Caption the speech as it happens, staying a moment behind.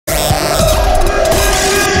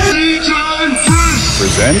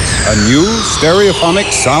presents a new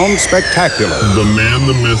stereophonic sound spectacular. The man,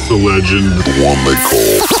 the myth, the legend, the one they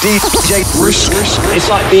call DJ Brisk. It's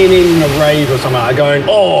like being in a rave or something, like going,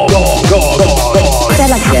 oh, God, God, God, God. They're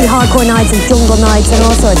like happy hardcore nights and jungle nights and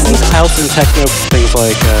all sorts. House and techno, things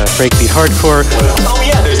like breakbeat hardcore. Oh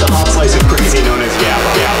yeah, there's the hard slice of crazy known as Gabba.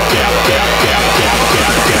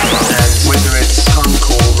 And whether it's punk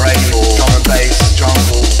or rave or drum and bass,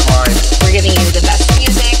 jungle, grime. We're giving you the best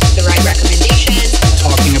music, the right recommendations.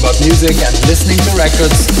 Talking about music and listening to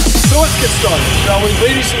records. So let's get started, shall we?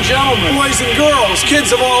 Ladies and gentlemen, boys and girls,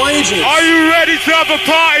 kids of all ages. Are you ready to have a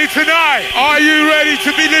party tonight? Are you ready to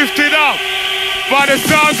be lifted up by the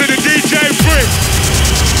sounds of the DJ Brisk?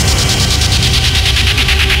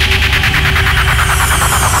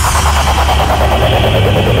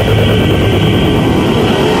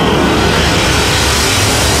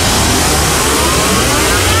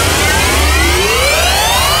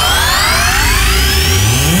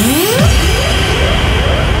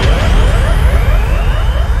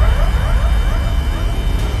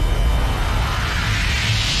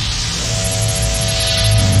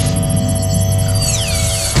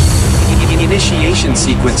 Initiation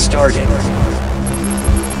sequence starting.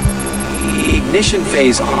 Ignition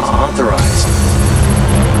phase authorized.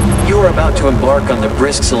 You are about to embark on the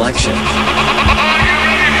Brisk selection.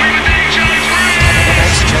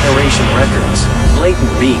 Next Generation Records,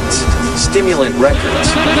 Blatant Beats, Stimulant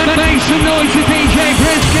Records. Make some noise for DJ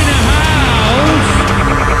Brisk in the house!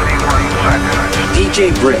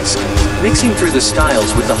 DJ Brisk, mixing through the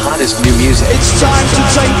styles with the hottest new music. It's time to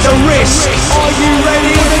take the risk. Are you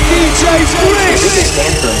ready for the DJ Brisk? Biggest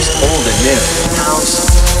anthems, old and new. House,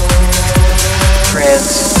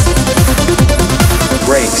 trance,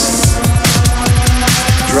 breaks,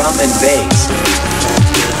 drum and bass,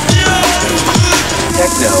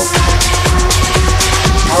 techno,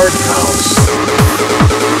 hard house,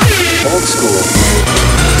 old school,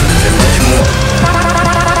 and much more.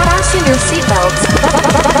 Fasten your seatbelts.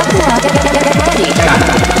 Get ready. 10,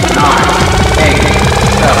 9, 8,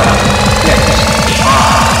 7, 6,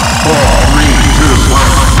 5, 4, 3, 2, 1.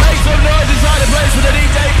 Make some noise inside the place for the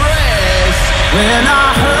DJ Brisk! When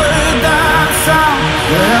I heard that sound,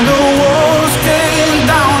 when the walls came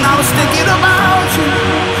down, I was thinking about you.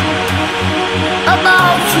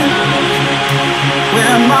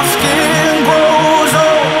 When my skin grows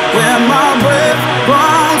old, when my breath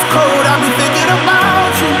runs cold, I'll be thinking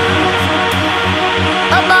about you.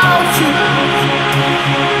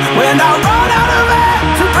 When I run out of air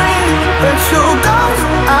to breathe, when you go,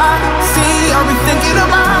 I see, I'll be thinking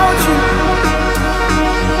about you.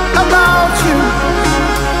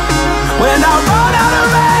 When I run out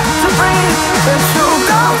of air to breathe, when you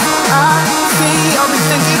go, I see, I'll be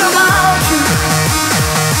thinking about you.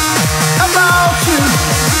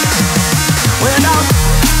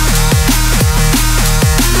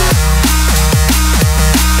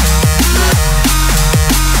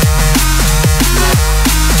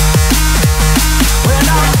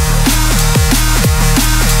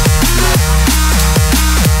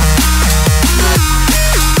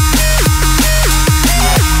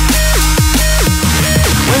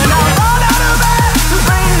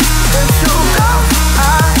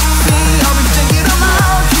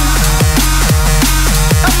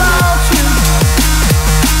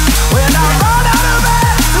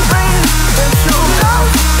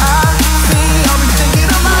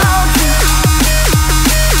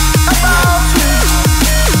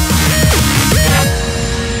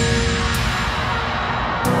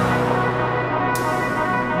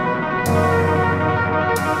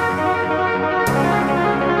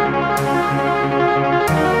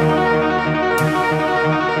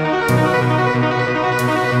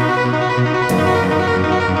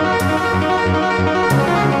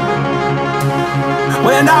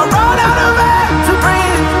 When I run out of air to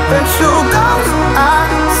breathe, when you go, I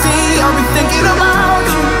see, I'll be thinking about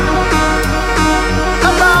you.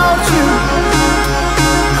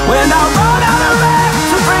 When I run out of air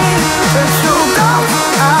to breathe, when you go,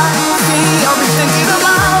 I see, I'll be thinking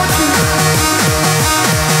about you.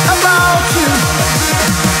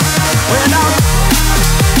 When I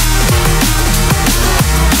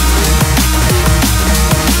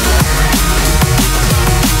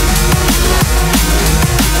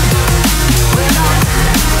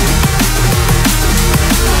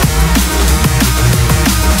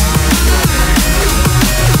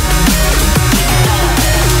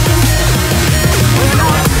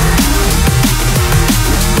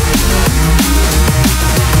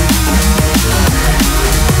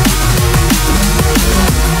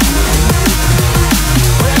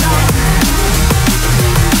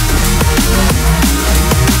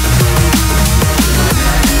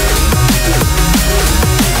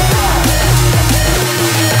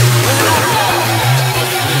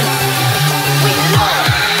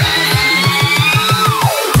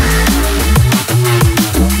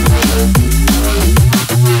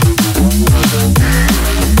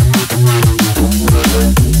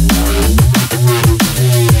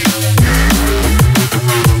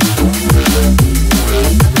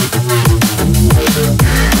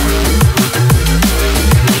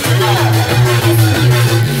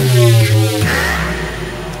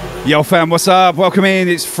Yo fam, what's up? Welcome in.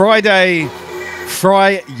 It's Friday.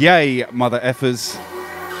 Fry-yay, mother effers.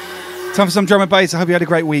 Time for some drum and bass. I hope you had a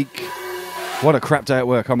great week. What a crap day at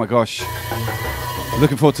work. Oh my gosh.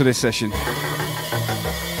 Looking forward to this session.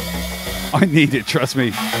 I need it, trust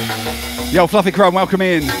me. Yo, Fluffy Crumb, welcome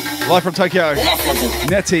in. Live from Tokyo.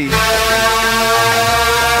 Nettie.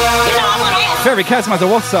 Ferry Kazma's a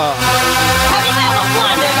what's up?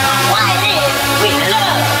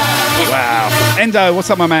 Wow. Endo, what's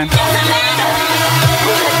up, my man?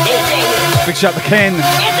 Big shout to Ken.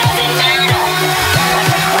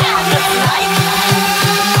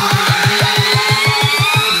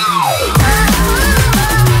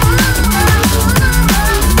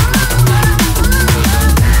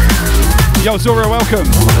 Yo, Zora, welcome.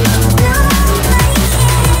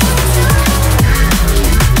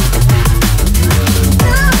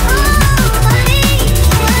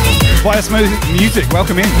 Fire Smooth Music,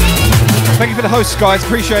 welcome in. Thank you for the hosts, guys.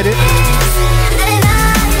 Appreciate it.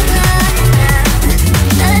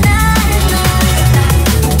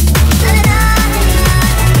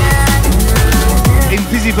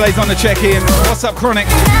 Busy Blaze on the check-in. What's up, Chronic?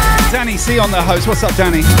 Danny C on the host. What's up,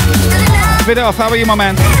 Danny? Vidoff, how are you, my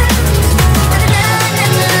man?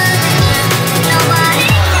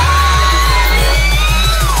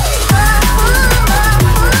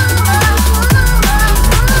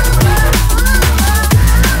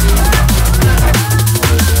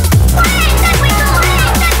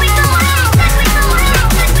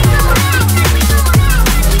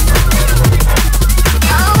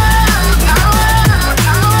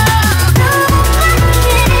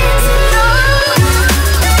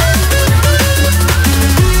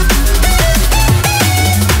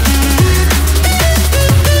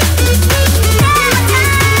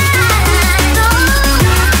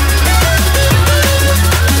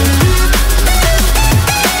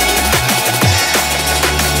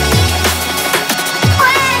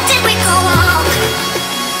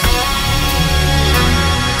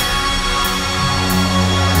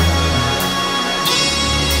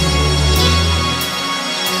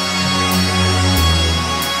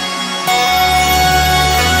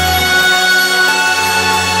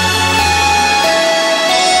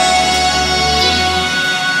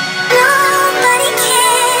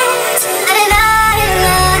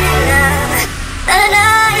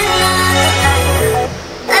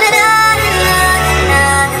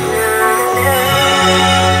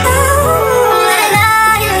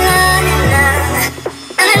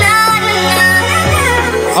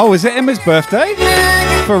 Oh, is it Emma's birthday?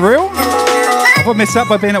 For real? Have I missed that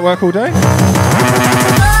by being at work all day?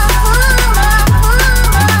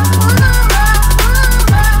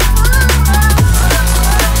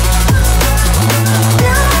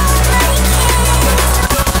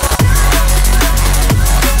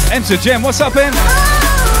 Enter Jem, what's up, Em?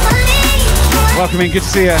 Welcome in, good to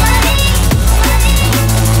see you.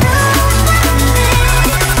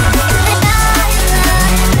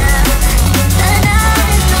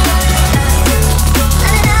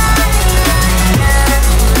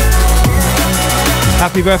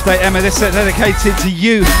 Happy birthday, Emma. This set dedicated to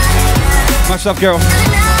you. Much love, girl.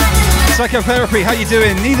 Psychotherapy, how you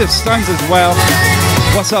doing? Need of Stones as well.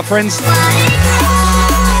 What's up, friends?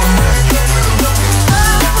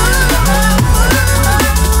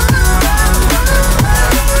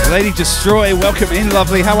 Lady Destroy, welcome in,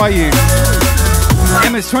 lovely. How are you?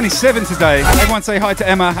 Emma's 27 today. Everyone say hi to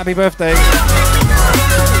Emma. Happy birthday.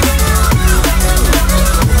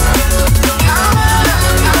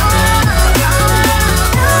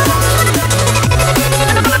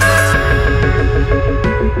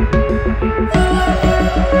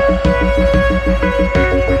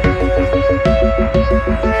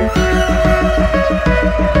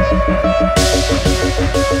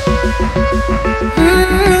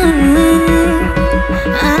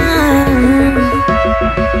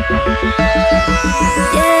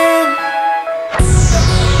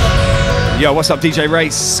 Yo, what's up, DJ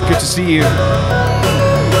Race? Good to see you.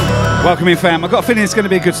 Welcome in, fam. I've got a feeling it's going to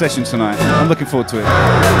be a good session tonight. I'm looking forward to it.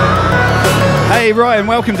 Hey, Ryan,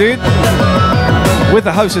 welcome, dude. With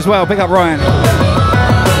the host as well. Big up, Ryan.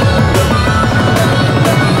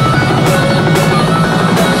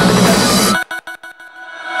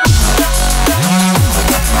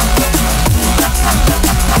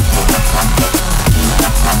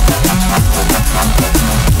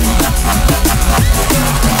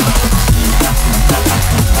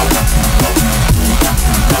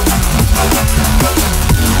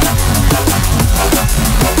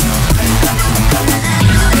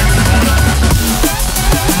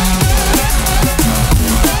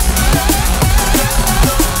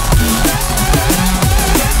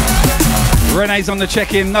 Renee's on the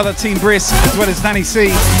check-in, another Team Brisk, as well as Danny C.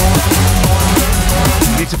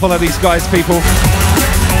 Need to follow these guys, people.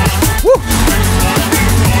 Woo!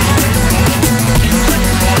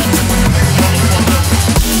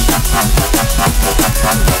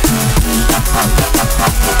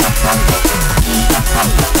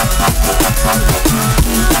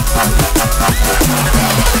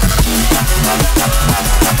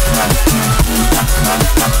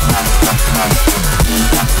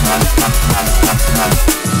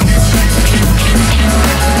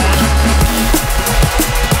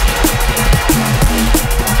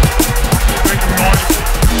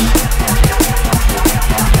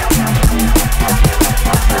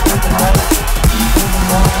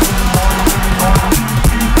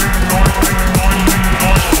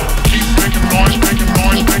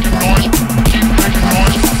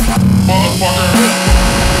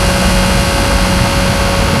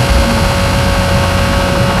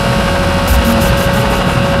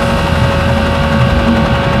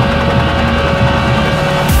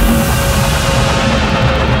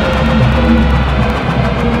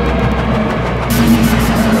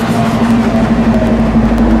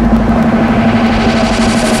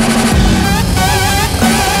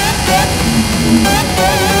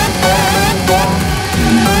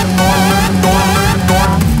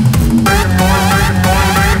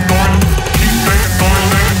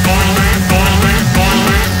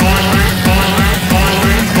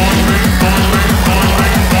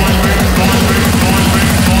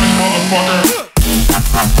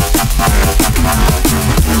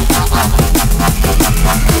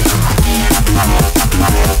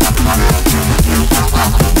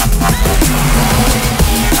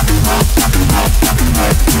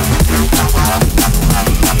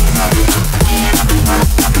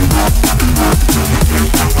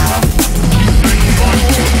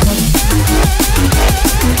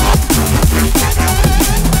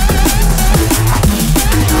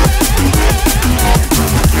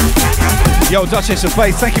 Yo, Duchess of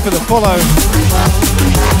Faith, thank you for the follow.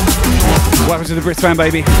 Welcome to the Brits fan,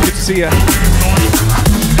 baby. Good to see you.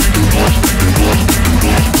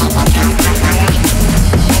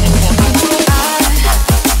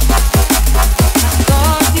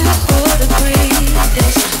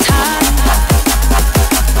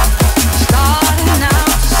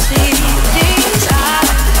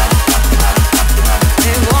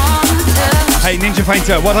 Hey, Ninja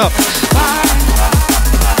Painter, what up?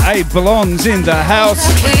 Hey, Blonde's in the house.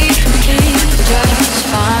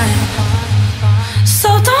 So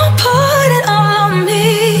don't put it all on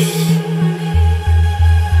me.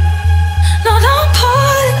 No, don't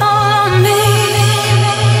put it all on me.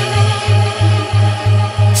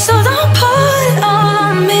 So don't put it all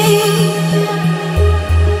on me.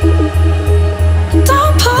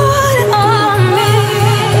 Don't put it all on me.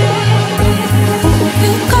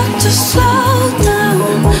 You got to slow down.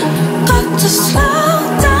 Got to slow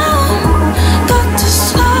down.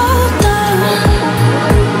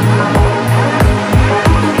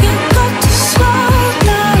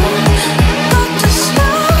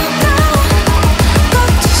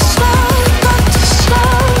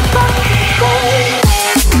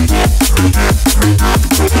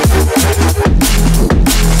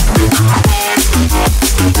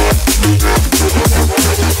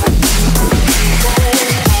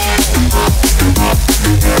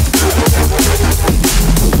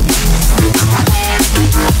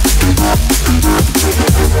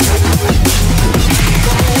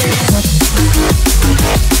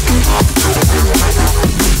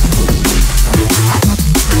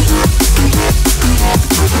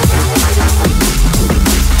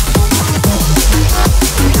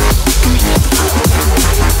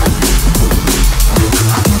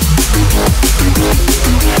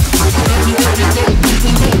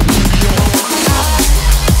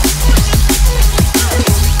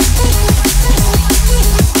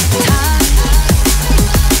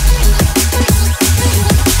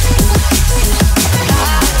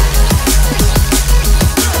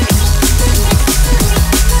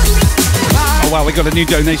 Wow, we got a new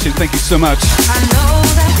donation. Thank you so much.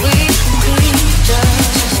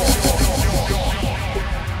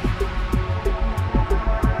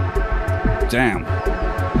 Damn.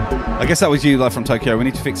 I guess that was you, live from Tokyo. We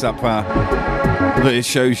need to fix up that it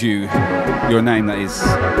shows you your name, that is.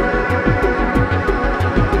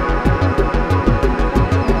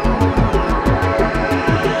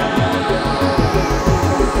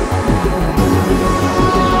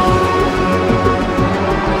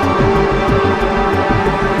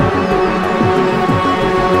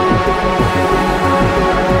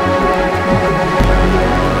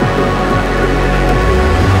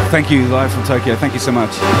 thank you, live from Tokyo. Thank you so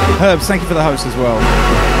much. Herbs, thank you for the host as well.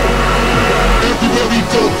 Everywhere we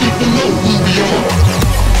go, people know who we are.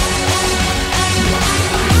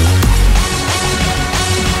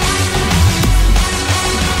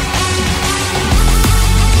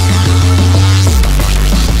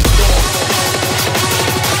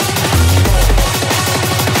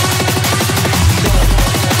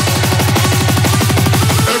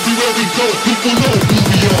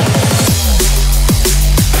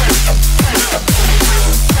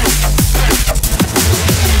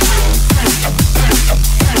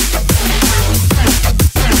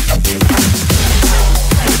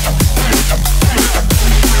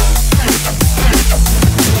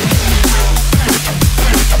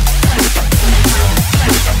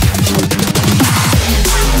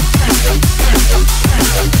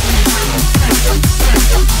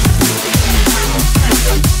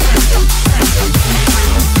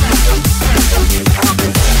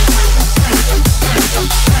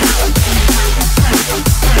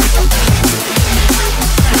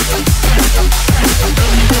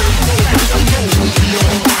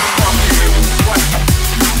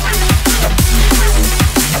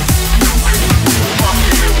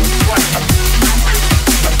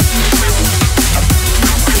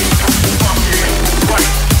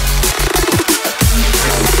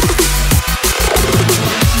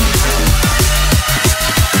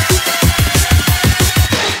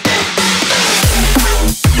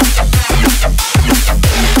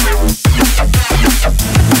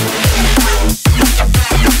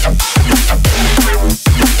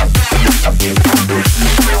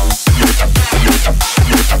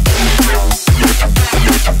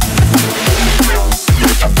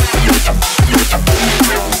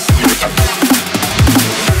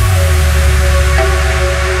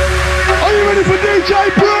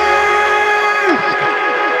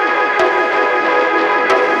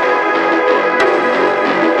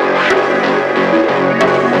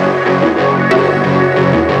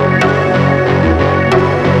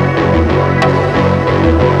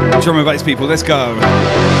 Drum and bass people, let's go.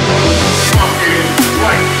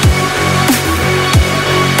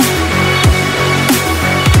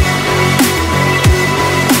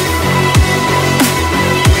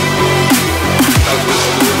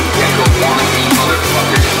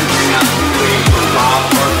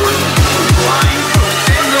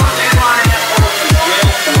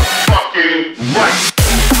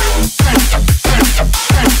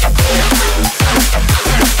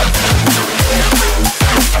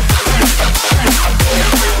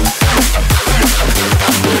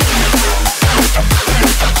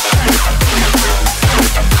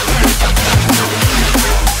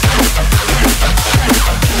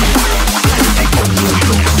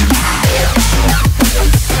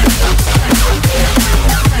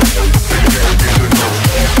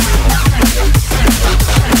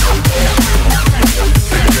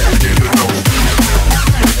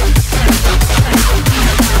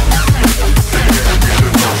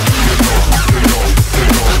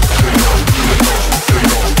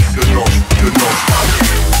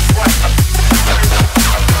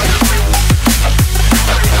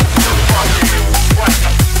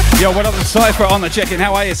 Yo, what up, the Cypher on the check-in?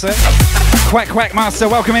 How are you, sir? Quack Quack Master,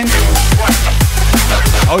 welcome in.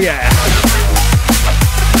 Oh yeah.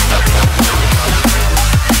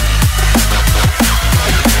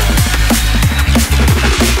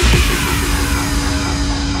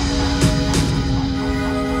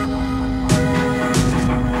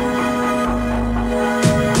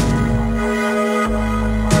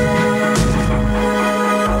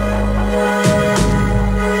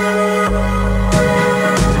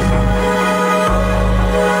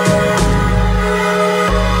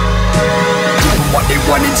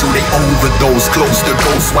 Until they overdose, close to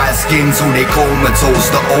ghost white skins who they comatose,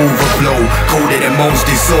 the overflow, colder than most,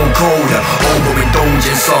 it's so cold.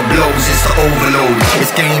 Overindulgence, some blows, it's the overload.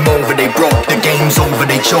 It's game over, they broke, the game's over,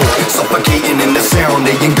 they choke, suffocating in the sound,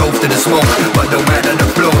 they engulf to the smoke. But no matter the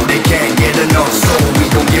flow, they can't get enough, so we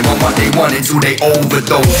don't give them what they want until they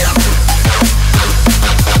overdose.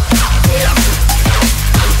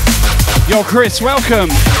 Yo, Chris, welcome.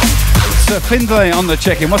 Sir Findlay on the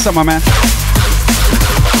check-in. What's up, my man?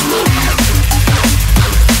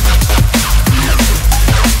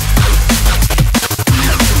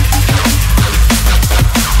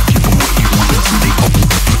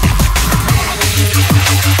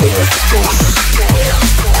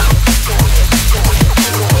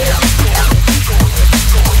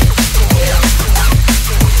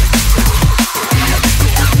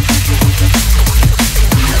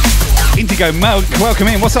 Indigo Milk, welcome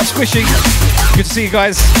in. What's up, Squishy? Good to see you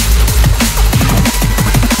guys.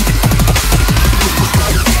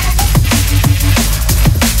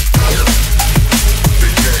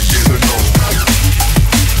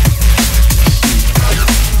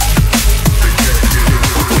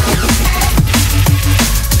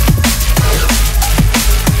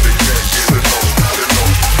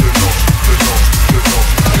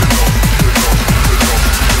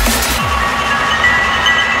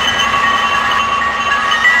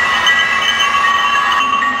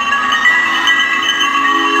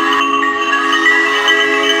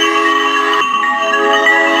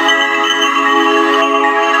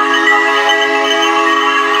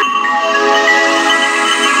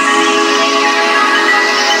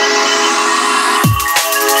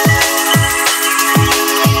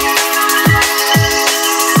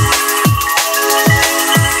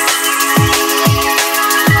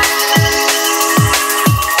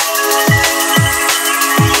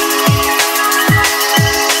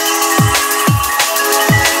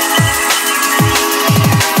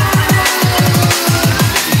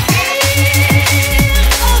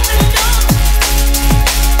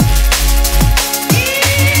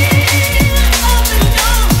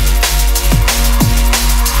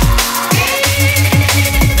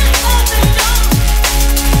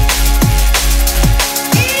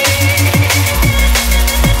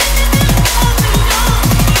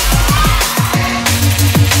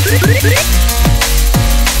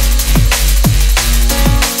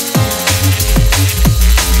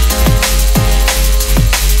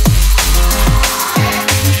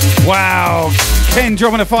 Ken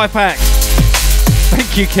dropping a 5-pack.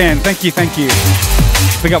 Thank you, Ken. Thank you.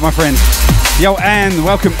 Big up, my friend. Yo, Anne,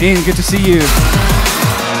 welcome in. Good to see you.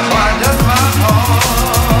 Why does my heart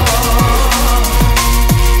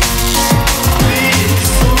beat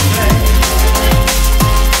so bad?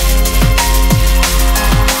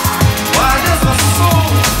 Why does my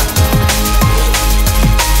soul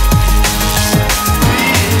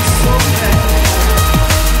beat so bad?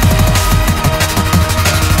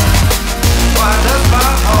 Why does my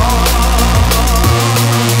heart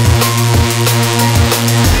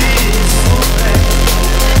beat so bad?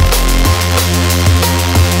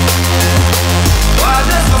 Why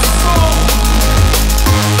does my soul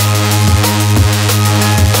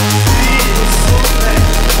beat so bad?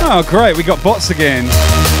 Oh, great. We got bots again. Why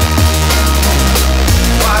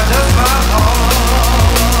does my heart beat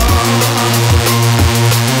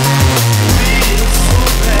so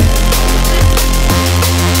bad?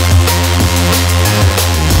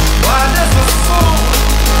 Why does my soul beat so bad? Why does my heart beat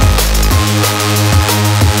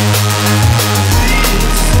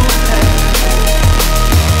so bad?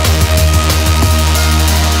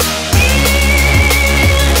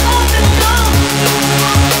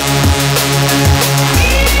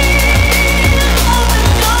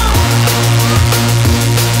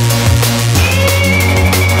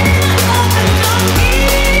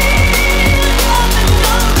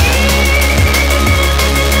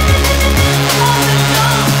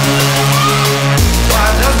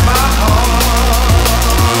 does my soul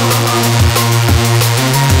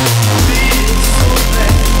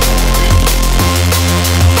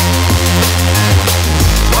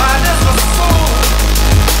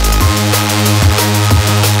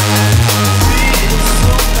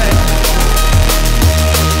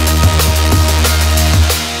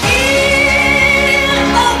beat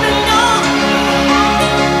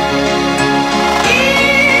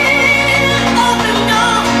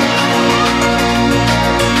so bad?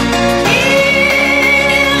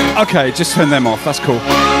 Okay, just turn them off. That's cool.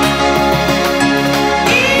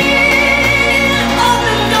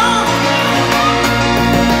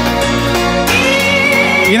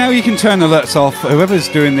 You know, you can turn alerts off. Whoever's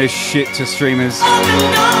doing this shit to streamers,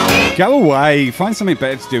 go away. Find something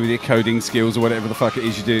better to do with your coding skills or whatever the fuck it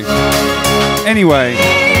is you do. Anyway,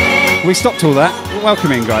 we stopped all that.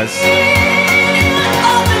 Welcome in, guys.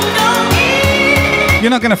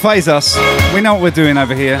 You're not going to phase us. We know what we're doing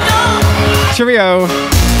over here. Cheerio.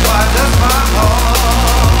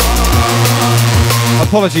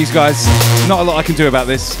 Apologies, guys. Not a lot I can do about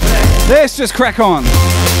this. Let's just crack on.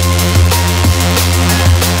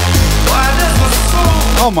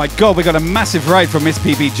 Oh my god, we got a massive raid from Miss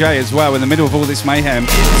PBJ as well in the middle of all this mayhem.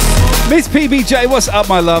 Miss PBJ, what's up,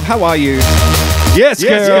 my love? How are you? Yes,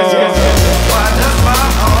 girl. Yes.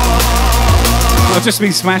 I've just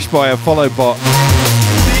been smashed by a follow bot.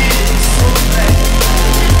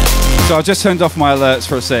 So I just turned off my alerts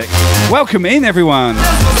for a sec. Welcome in, everyone.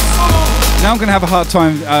 Now I'm going to have a hard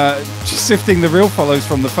time just sifting the real follows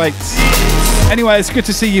from the fakes. Anyway, it's good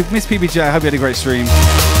to see you, Miss PBJ. I hope you had a great stream.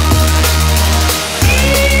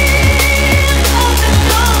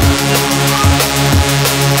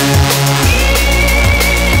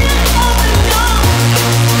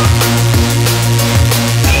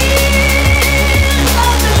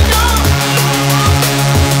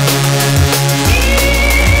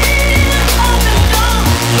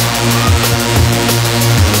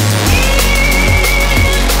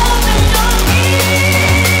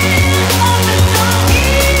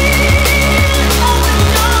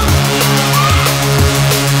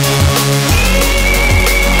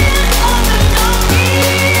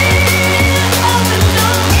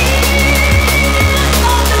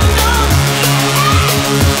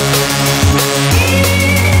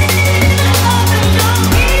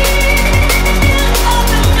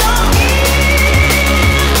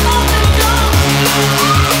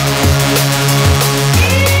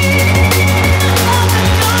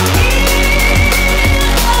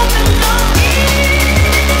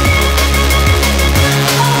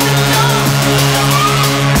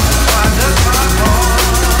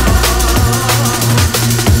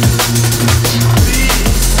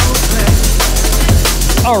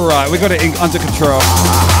 Alright, we got it under control.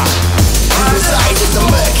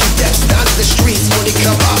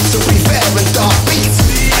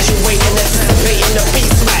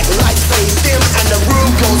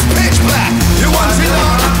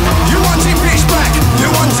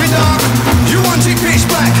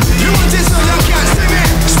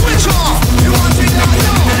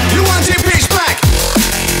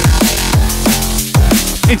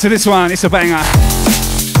 Into this one, it's a banger.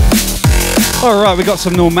 All right, we got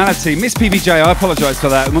some normality. Miss PBJ, I apologise for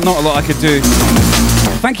that. Not a lot I could do.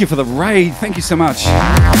 Thank you for the raid. Thank you so much.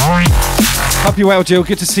 Hope you're well, Jill.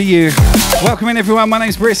 Good to see you. Welcome in, everyone. My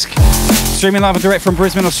name's Brisk. Streaming live and direct from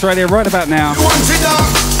Brisbane, Australia, right about now. You want it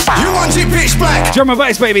dark? You want it pitch black? Drum and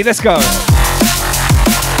bass, baby. Let's go.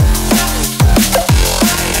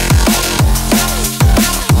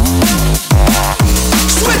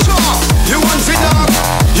 Switch off. You want it dark?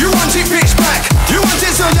 You want it pitch black? You want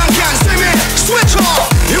it so you can't see me? Switch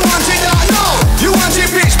off. You want it dark? No. You want it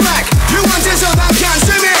pitch black? You want it so you can't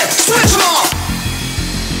see me? Switch off.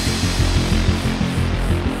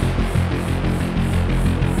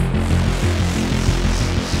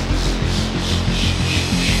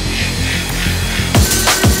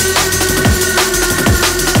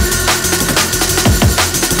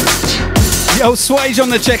 Yo, Swage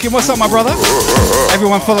on the check-in. What's up, my brother?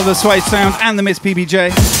 Everyone follow the Swage sound and the Miss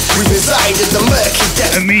PBJ. We reside in the murky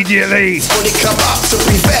depths. Immediately. Only come up to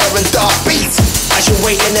be fair and dark beats. As you're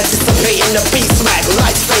waiting, anticipating the beat smack.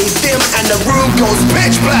 Lights fade dim and the room goes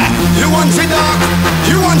pitch black. You want it dark?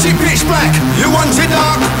 You want it pitch black? You want it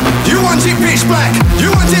dark? You want it pitch black?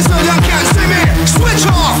 You want it so you can't see me? Switch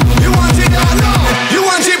off. You want it dark? No. You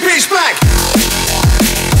want it pitch black?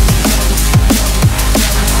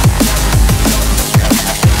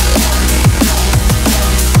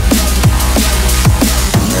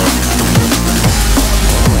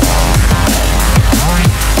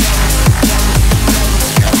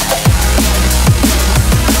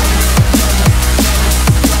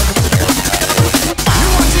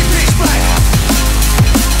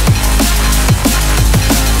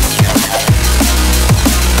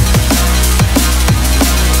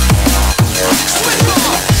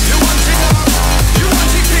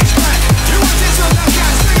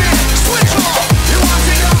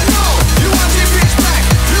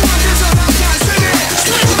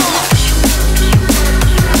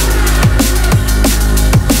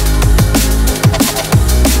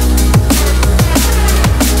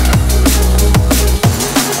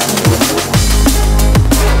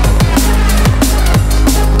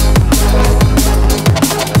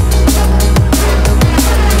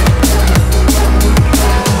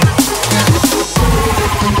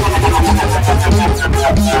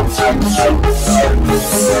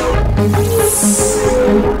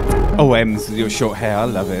 Oh, M's with your short hair, I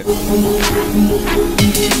love it.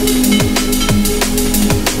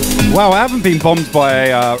 Wow, I haven't been bombed by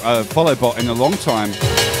a follow bot in a long time.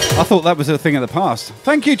 I thought that was a thing of the past.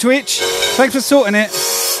 Thank you, Twitch. Thanks for sorting it.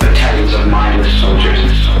 Battalions of mindless soldiers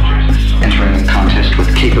entering the contest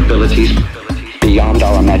with capabilities beyond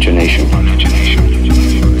our imagination.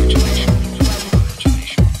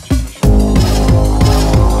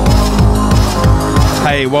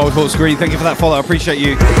 Hey, Wild Horse Green, thank you for that follow. I appreciate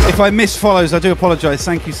you. If I miss follows, I do apologise.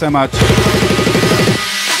 Thank you so much.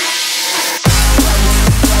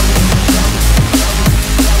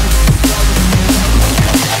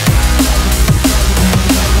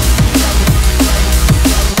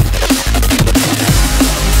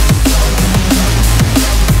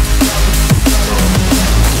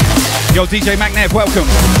 Yo, DJ MacNev, welcome.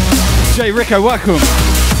 Jay Rico, welcome.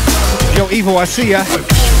 Yo, Evil, I see ya.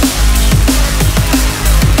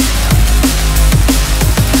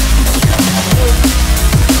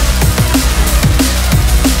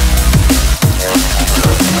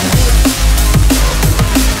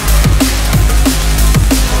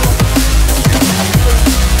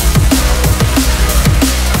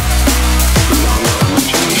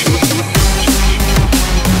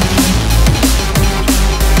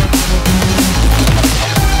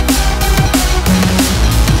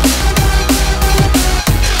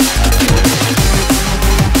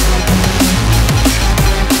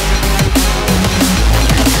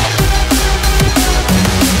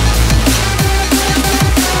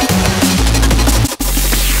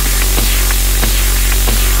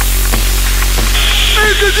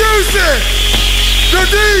 Introducing the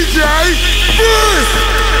DJ Brisk.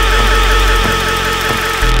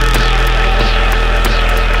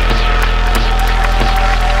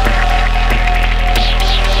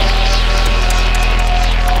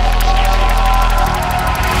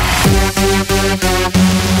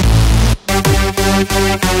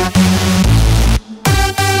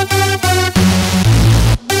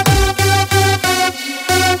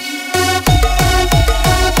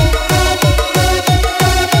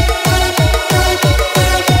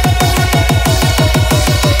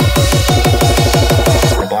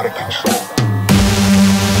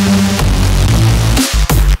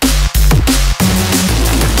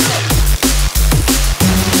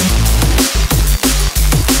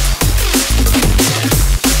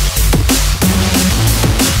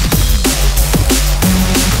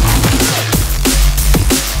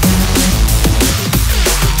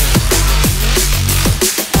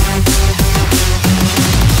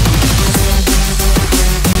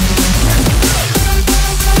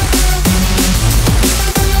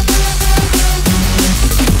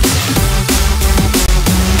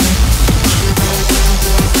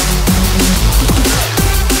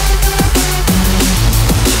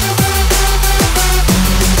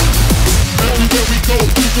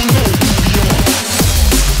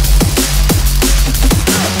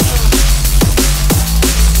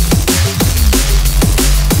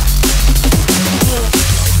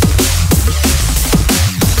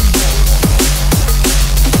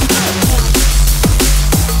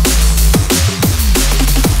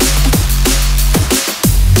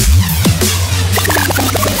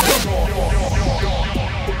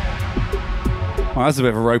 Oh, that's a bit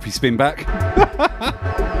of a ropey spin back.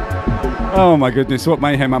 Oh my goodness, what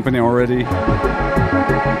mayhem happening already.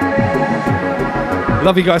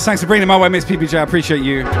 Love you guys. Thanks for bringing it my way, Miss PBJ. I appreciate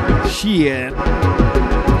you. Shit.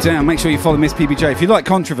 Damn, make sure you follow Miss PBJ. If you like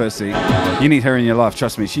controversy, you need her in your life.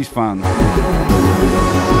 Trust me, she's fun.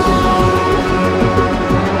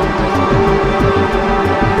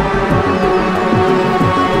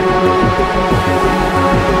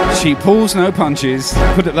 She pulls no punches.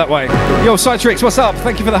 Put it that way. Yo, Citrix, what's up?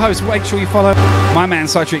 Thank you for the host. Make sure you follow my man,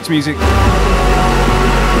 Citrix Music.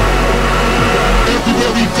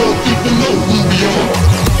 Everywhere we go, people know who we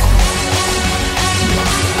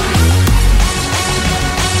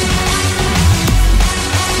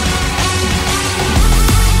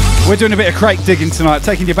are. We're doing a bit of crate digging tonight,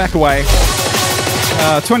 taking you back away.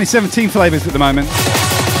 2017 flavours at the moment.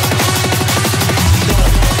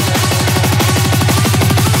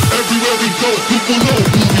 Everywhere we go, people know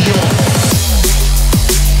who we are.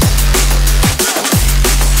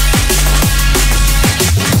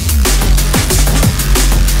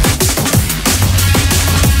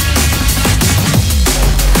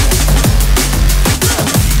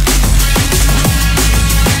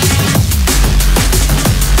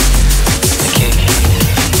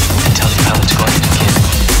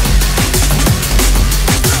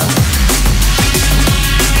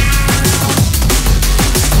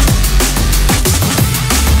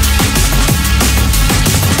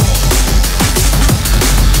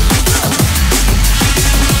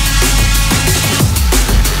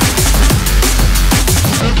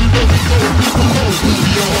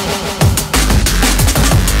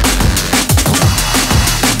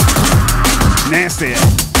 Nasty.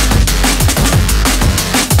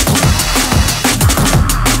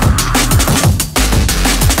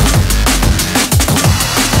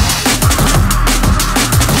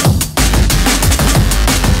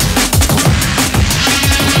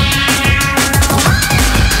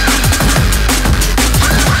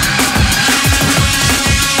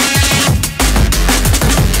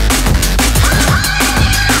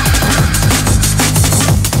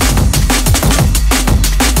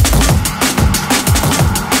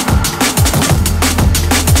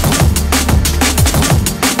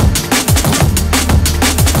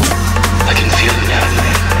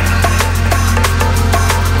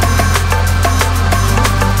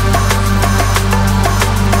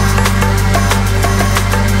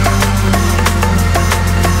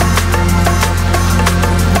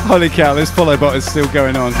 Holy cow, this follow bot is still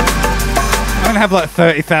going on. I'm going to have like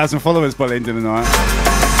 30,000 followers by the end of the night.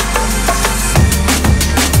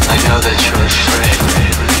 I know that you're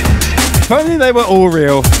afraid. If only they were all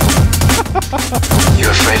real.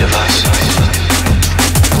 You're afraid of us.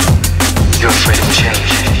 You're afraid of change.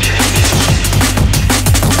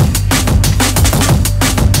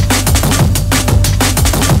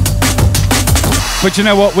 But you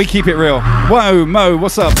know what? We keep it real. Whoa, Mo,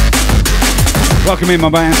 what's up? Welcome in, my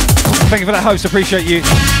man. Thank you for that host. Appreciate you.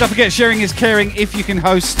 Don't forget, sharing is caring. If you can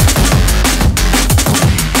host,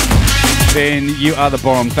 then you are the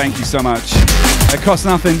bomb. Thank you so much. It costs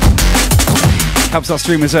nothing. Helps our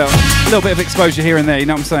streamers out. A little bit of exposure here and there, you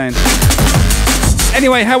know what I'm saying?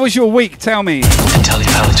 Anyway, how was your week? Tell me. To tell you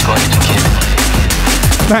how it's going to begin.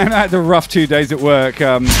 Man, I had a rough 2 days at work.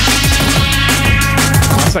 I'd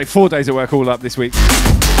say 4 days at work all up this week.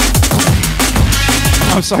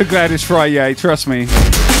 I'm so glad it's Friday, trust me.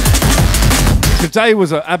 Today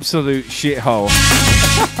was an absolute shithole.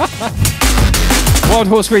 Wild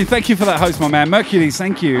Horse Green, thank you for that host, my man. Mercules,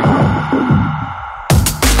 thank you.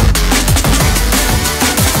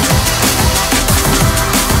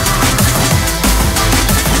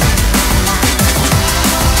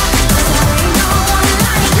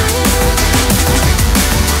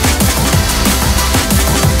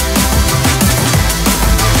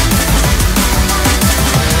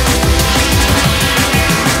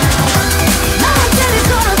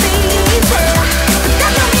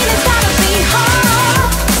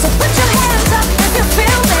 So put your hands up if you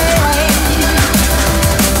feel me.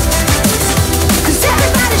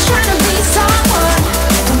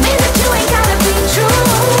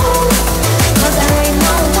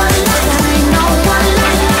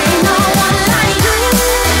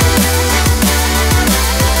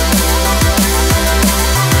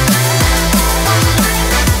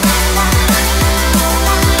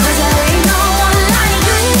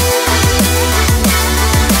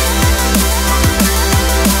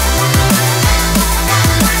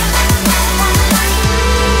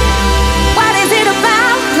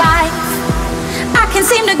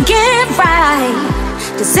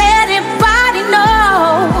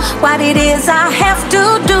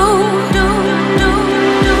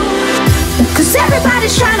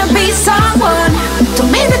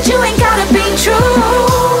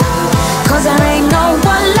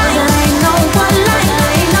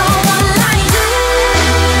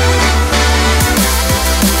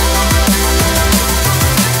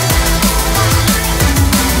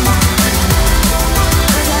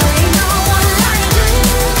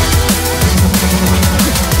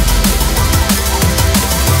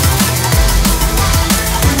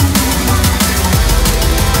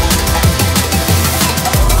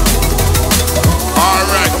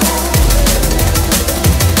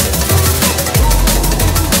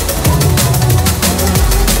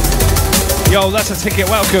 Yo, that's a ticket.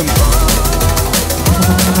 Welcome.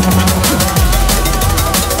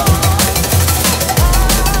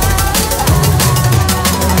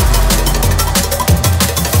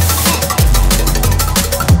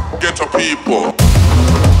 Get a people.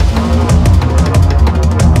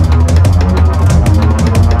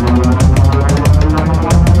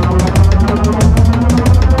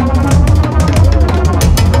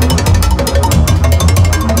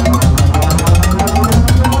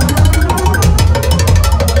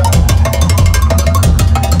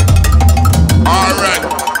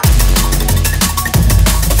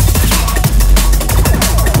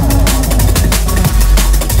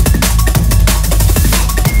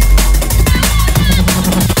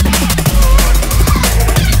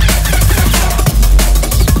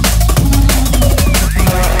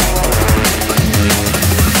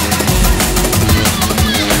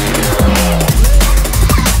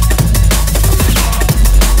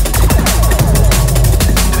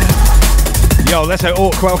 Yo, Leto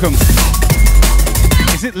Orc, welcome.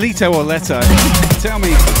 Is it Leto or Leto? Tell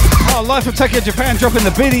me. Oh, live from Tokyo, Japan, dropping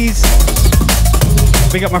the biddies.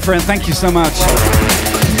 Big up, my friend. Thank you so much.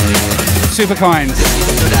 Super kind.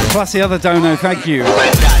 Plus the other dono, thank you.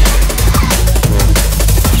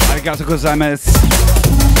 Arigatou gozaimasu.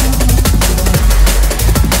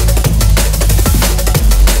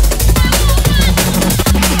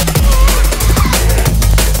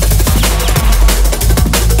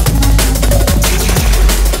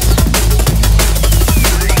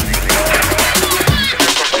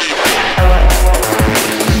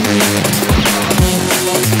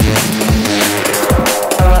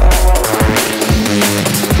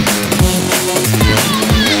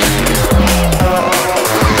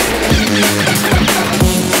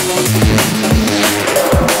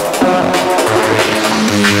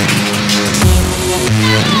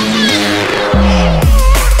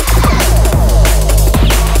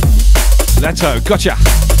 Leto, gotcha.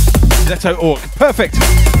 Leto Orc, perfect.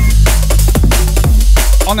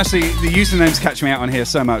 Honestly, the usernames catch me out on here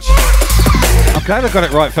so much. I'm glad I got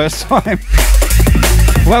it right first time.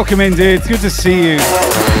 Welcome in, dude. It's good to see you.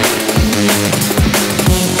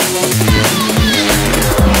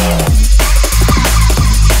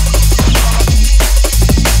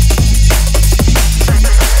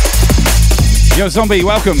 Yo, Zombie,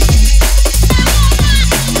 welcome.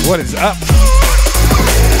 What is up?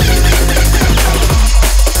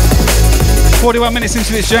 41 minutes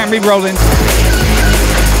into this jam, re-rolling.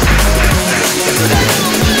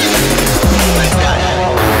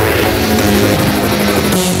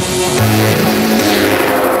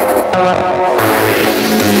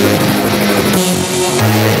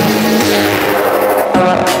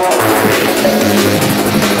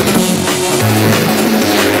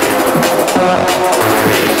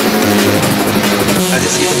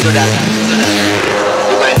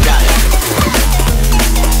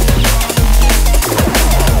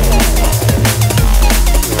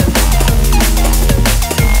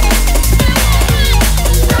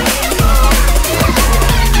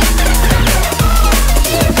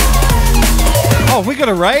 Oh, we got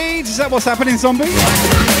a raid? Is that what's happening, Zombie?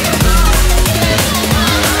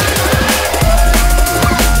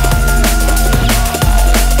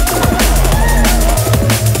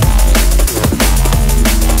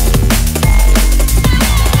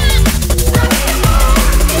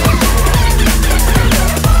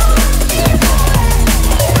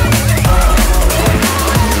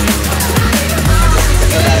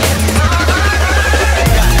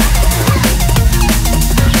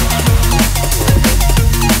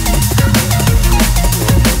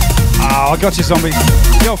 I got you, Zombie.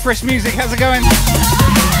 Yo, fresh music, how's it going?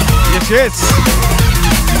 Yes, yes.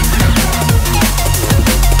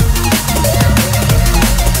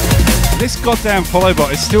 This goddamn follow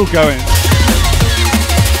bot is still going.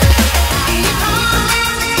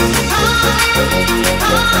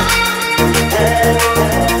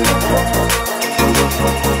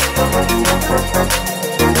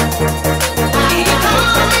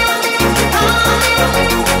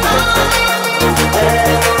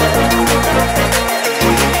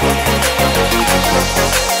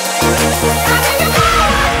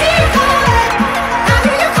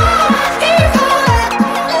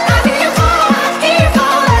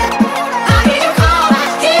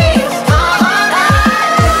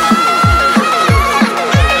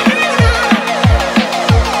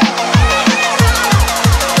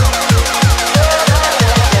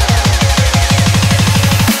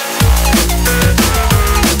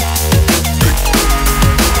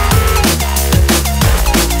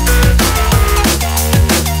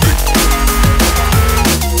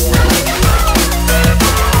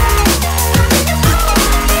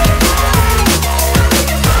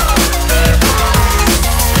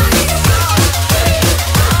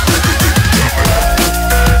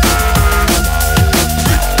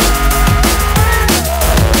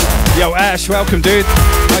 Dash, welcome, dude.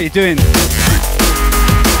 How you doing?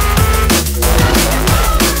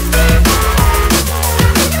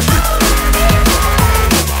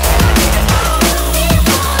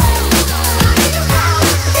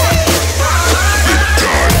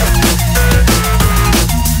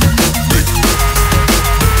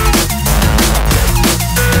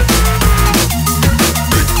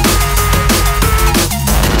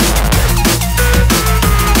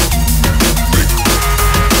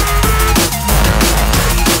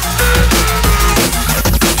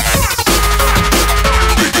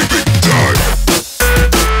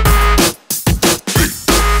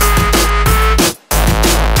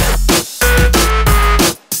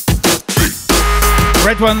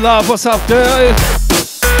 Red One Love, what's up, dude?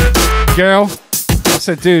 Girl. I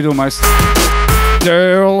said dude almost.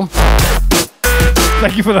 Girl.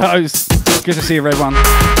 Thank you for the host. Good to see you, Red One.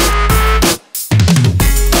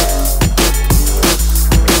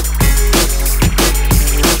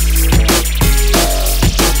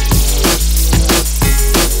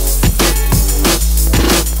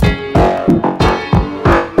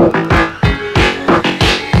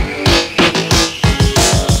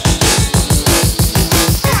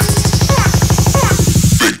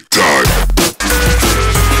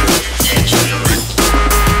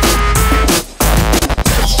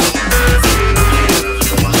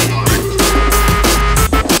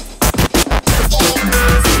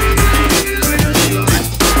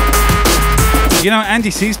 You know, Andy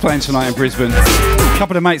C's playing tonight in Brisbane. A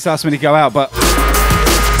couple of mates asked me to go out, but... How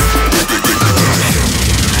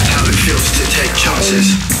it feels to take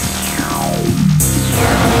chances.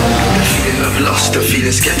 The feeling of lost, the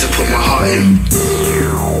feeling scared to put my heart in.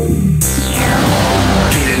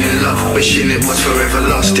 Feeling in love, wishing it was forever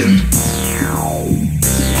lasting.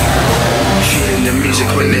 Feeling the music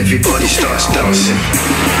when everybody starts dancing.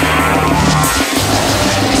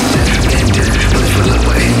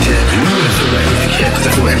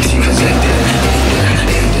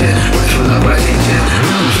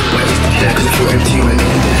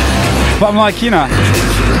 But I'm like, you know,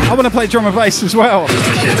 I want to play drum and bass as well.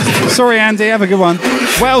 Sorry, Andy, have a good one.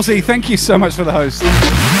 Wellesley, thank you so much for the host.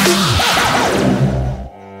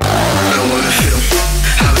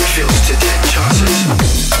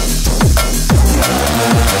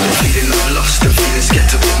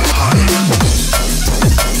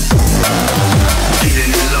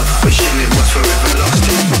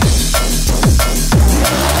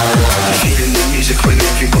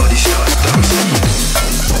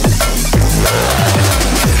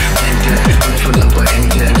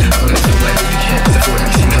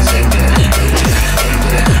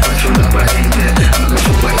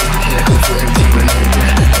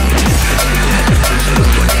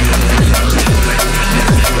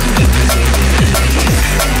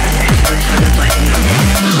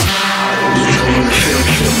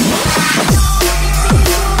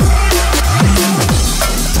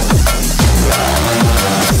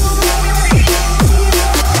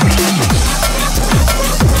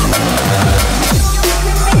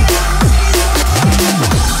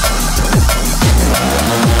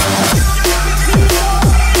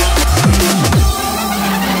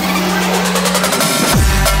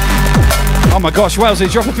 Oh my gosh, Wellesley,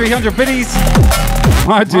 dropping 300 biddies.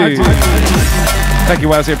 I do. Thank you,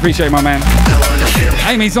 Wellesley. Appreciate it, my man.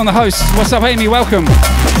 Amy's on the host. What's up, Amy? Welcome.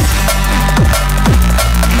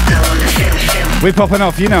 We're popping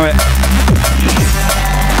off, you know it.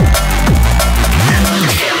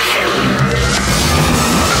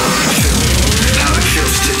 How it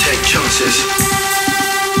feels to take chances.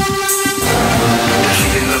 The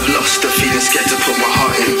feeling of lost, the feeling scared to put my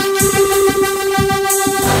heart in.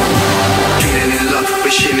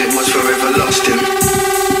 Wishing it was forever lasting.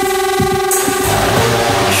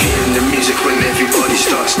 Feeling the music when everybody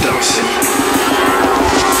starts dancing.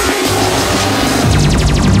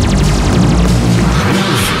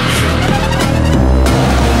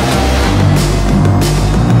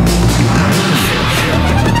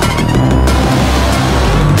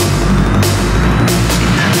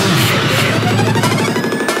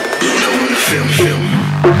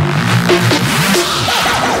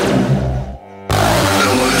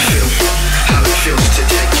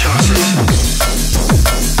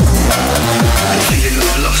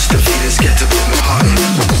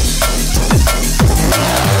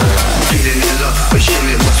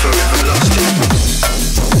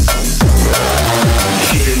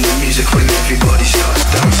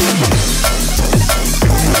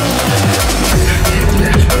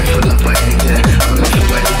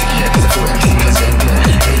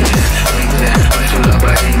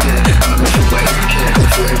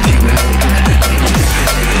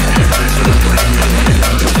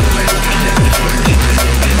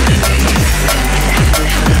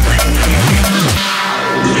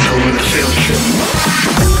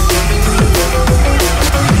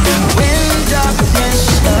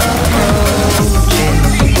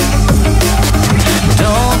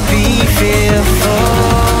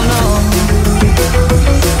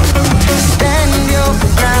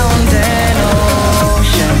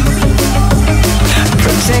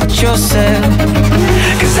 protect yourself.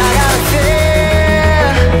 Cause I got a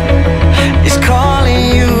fear, it's calling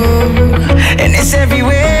you, and it's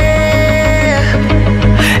everywhere.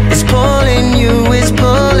 It's pulling you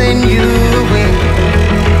in.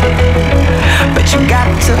 But you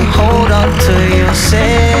got to hold on to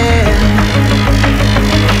yourself.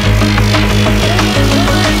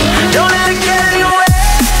 Don't let it get in your way.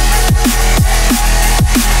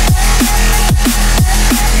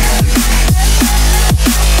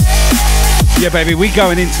 Yeah, baby, we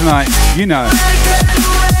going in tonight, you know.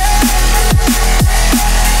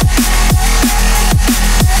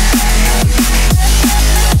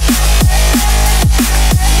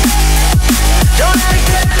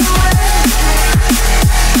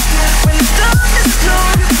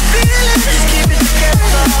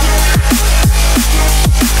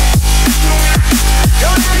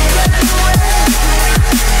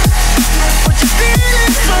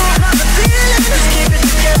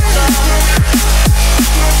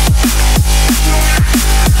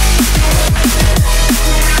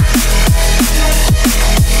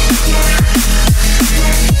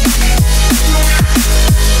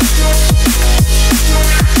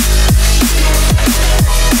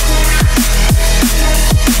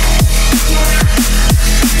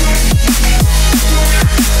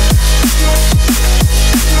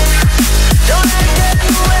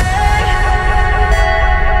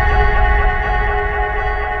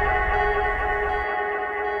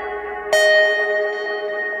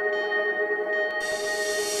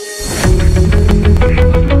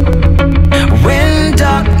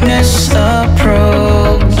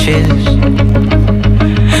 Approaches,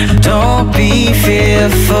 don't be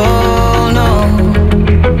fearful, no.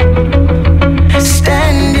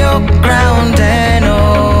 Stand your ground and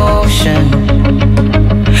ocean,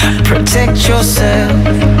 protect yourself.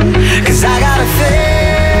 Cause I got a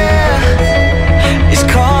fear, it's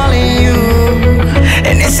calling you,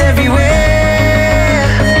 and it's everywhere.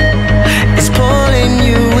 It's pulling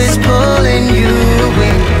you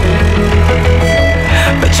in.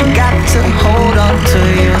 But you got to hold on to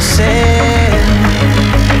yourself.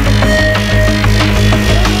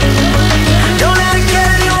 Don't let it get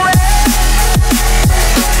in your way.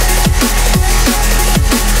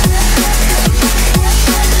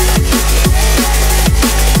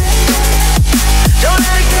 Don't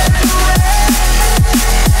let it get in your way.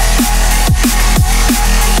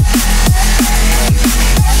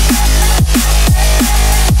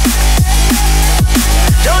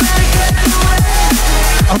 Don't let it get in your way.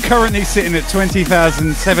 I'm currently sitting at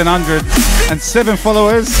 20,707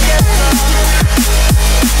 followers.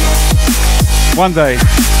 One day.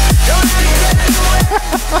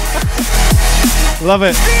 Love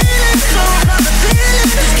it.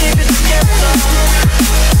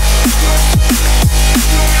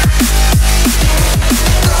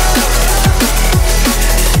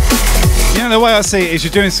 You know, the way I see it is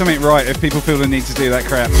you're doing something right if people feel the need to do that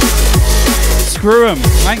crap. Screw them.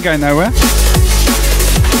 I ain't going nowhere.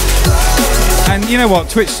 And you know what?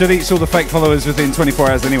 Twitch deletes all the fake followers within 24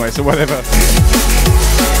 hours anyway, so whatever. From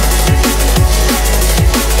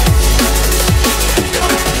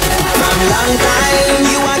long time,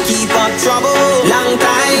 you a keep up trouble. Long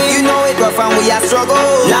time, you know it rough and we a struggle.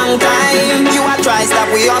 Long time, you a try stop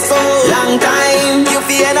we hustle. Long time, you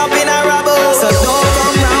feel end up in a rubble. So don't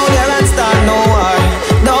come round here and start no war.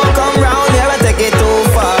 Don't come round here and take it too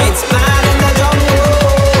far. It's mad in the jungle,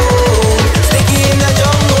 sticky in the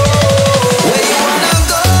jungle.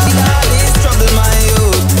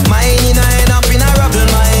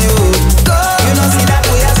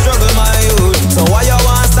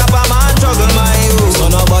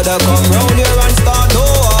 Come round here and start no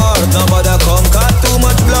war. Nobody come cut too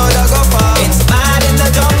much blood I go far. It's mad in the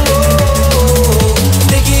jungle,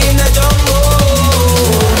 sticky in the jungle.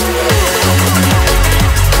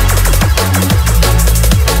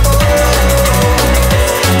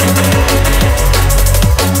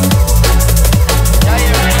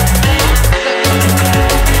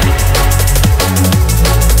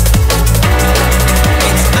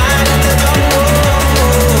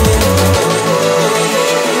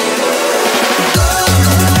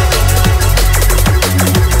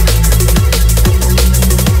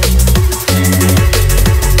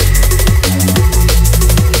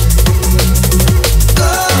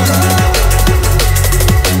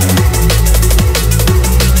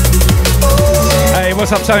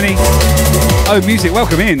 What's up, Tony? Oh, music,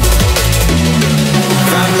 welcome in.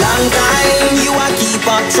 From long time, you a keep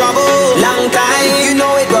up trouble. Long time, you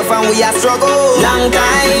know it rough and we a struggle. Long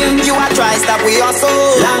time, you a try stop we hustle.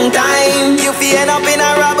 Long time, you feel end up in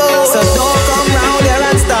a rubble. So don't come round here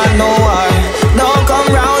and start no war. Don't come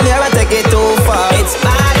round here and take it too far. It's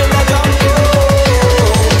mad in the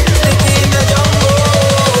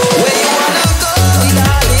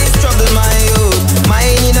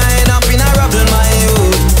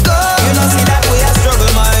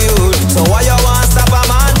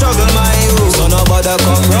Nobody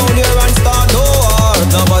come round here and start no war.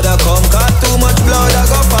 Nobody come cut too much blood I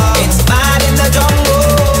go far. It's mad in the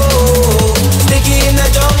jungle, sticky in the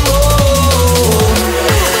jungle.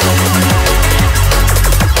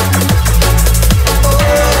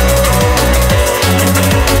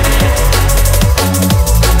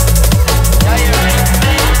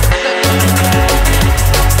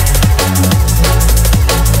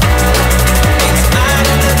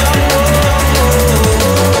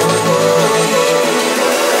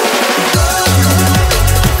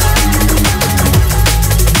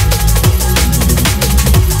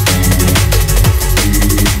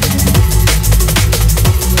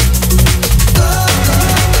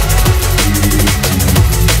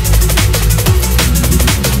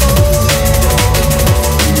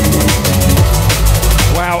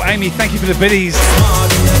 Amy, thank you for the biddies.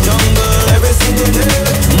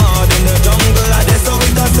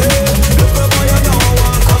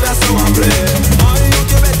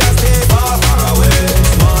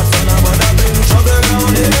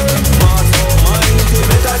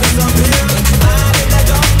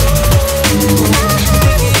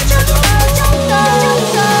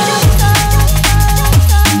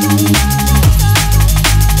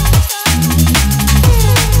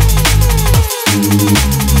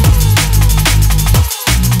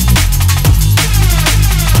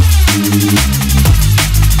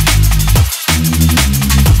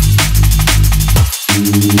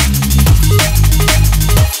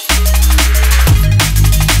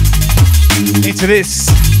 Into this,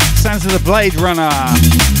 sounds of the Blade Runner.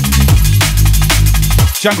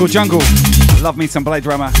 Jungle, jungle. Love me some Blade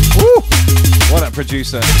Runner. Woo! What a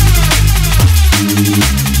producer.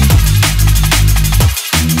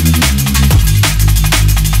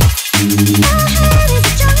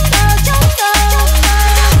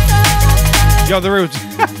 Yo, the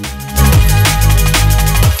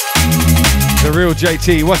real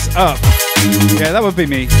JT, what's up? Yeah, that would be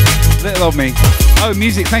me. Little old me. Oh,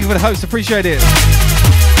 music, thank you for the host, appreciate it.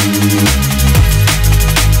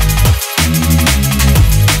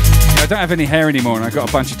 Yeah, I don't have any hair anymore and I've got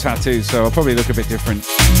a bunch of tattoos, so I'll probably look a bit different.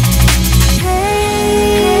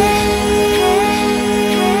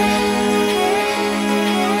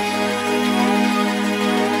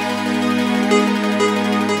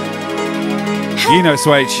 You know,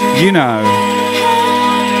 Swage, you know.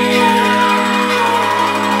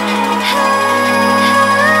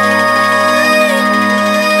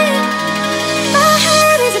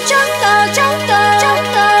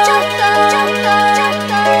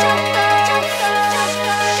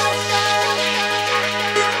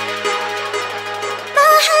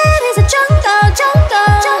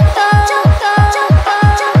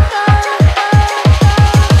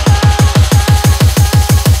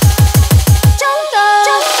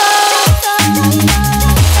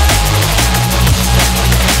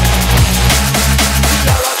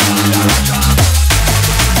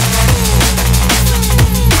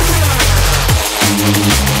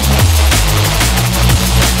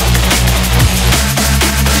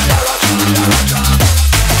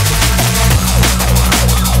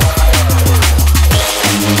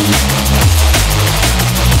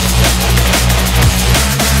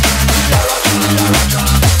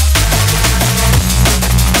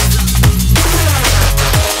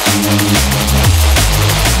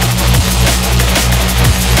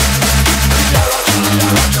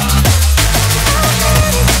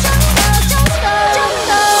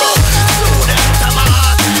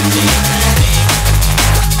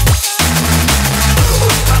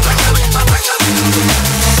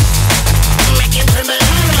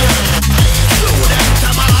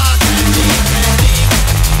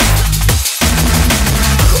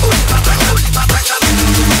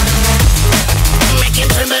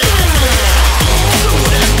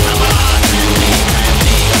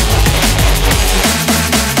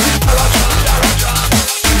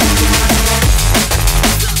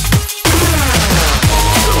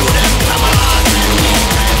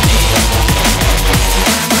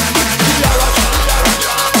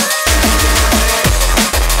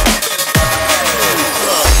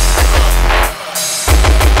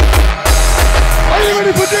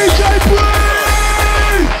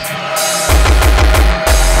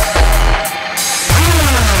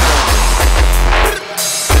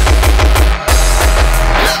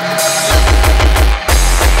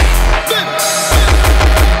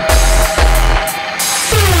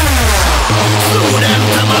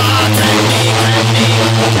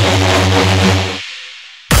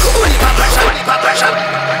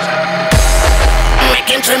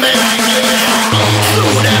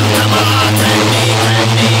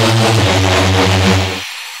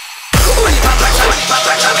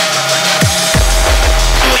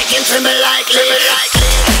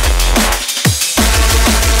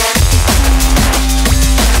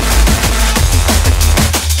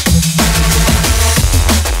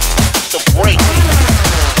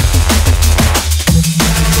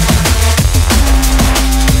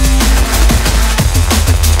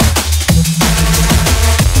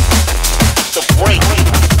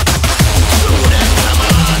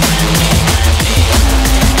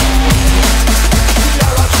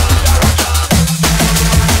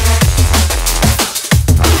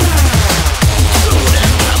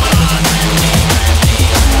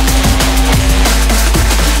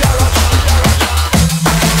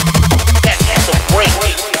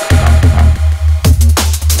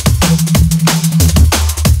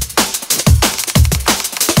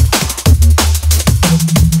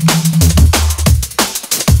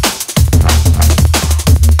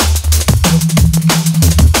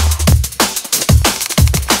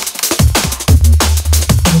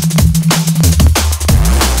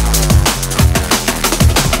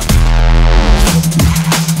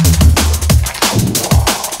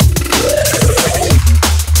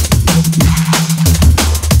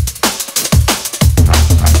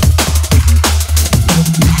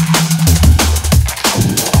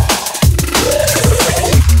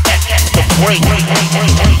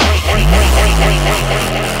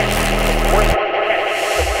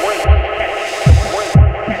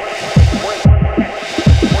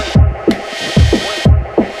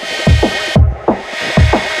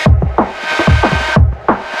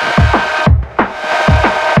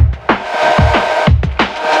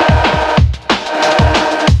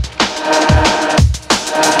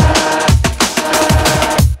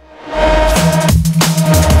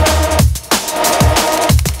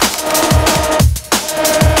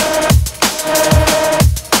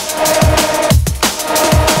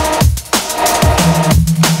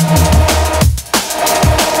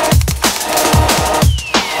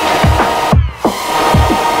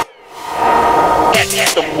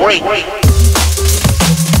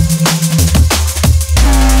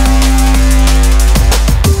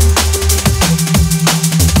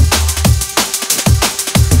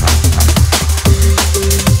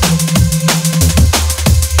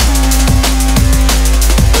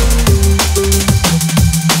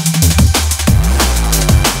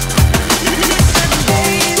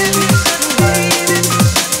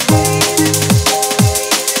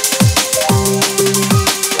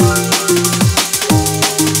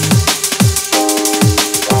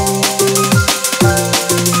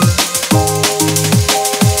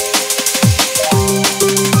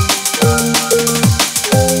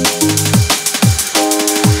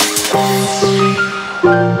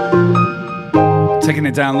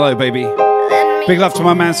 Down low, baby. Big love to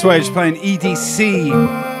my man Swage playing EDC.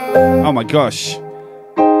 Oh my gosh.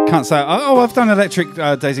 Can't say. Oh, I've done Electric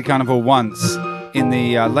Daisy Carnival once in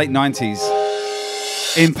the late 90s.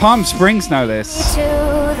 In Palm Springs, no less.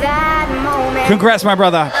 Congrats, my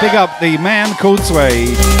brother. Big up the man called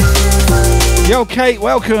Swage. Yo, Kate,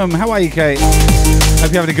 welcome. How are you, Kate?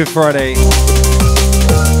 Hope you're having a good Friday.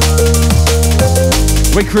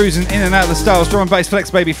 We're cruising in and out of the styles. Drum and bass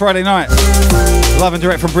flex, baby. Friday night. Live and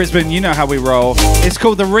direct from Brisbane. You know how we roll. It's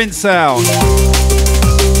called the Rinse Out.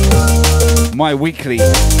 My weekly,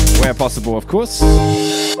 where possible, of course.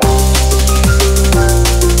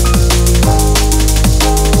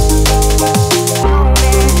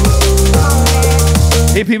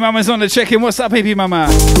 Hippie Mama's on the check-in. What's up, Hippie Mama?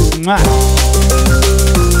 Mwah.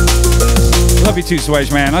 Love you too,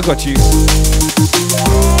 Swage, man. I got you.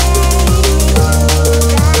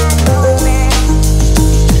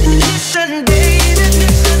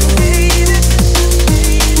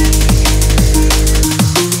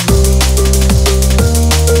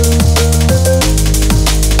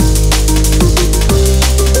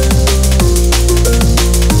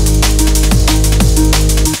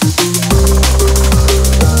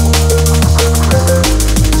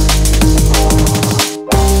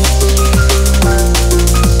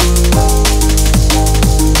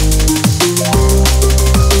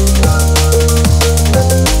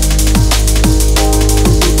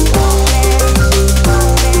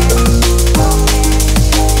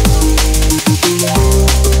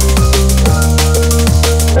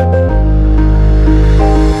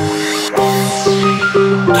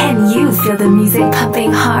 The music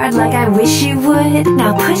pumping hard like I wish you would.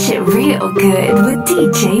 Now push it real good with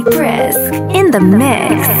DJ Brisk in the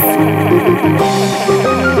mix.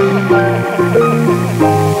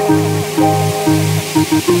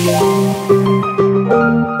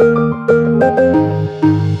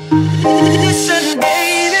 Listen,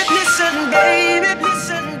 baby, listen, baby,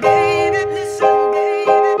 listen, baby, listen, baby, listen,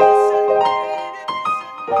 baby.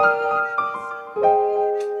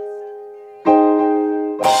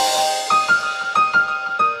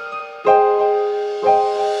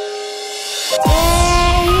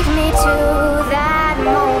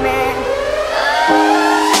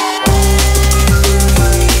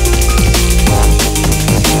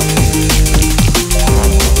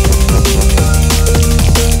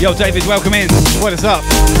 Yo, David, welcome in. What is up?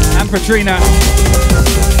 And Patrina.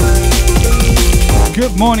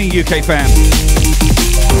 Good morning, UK fam.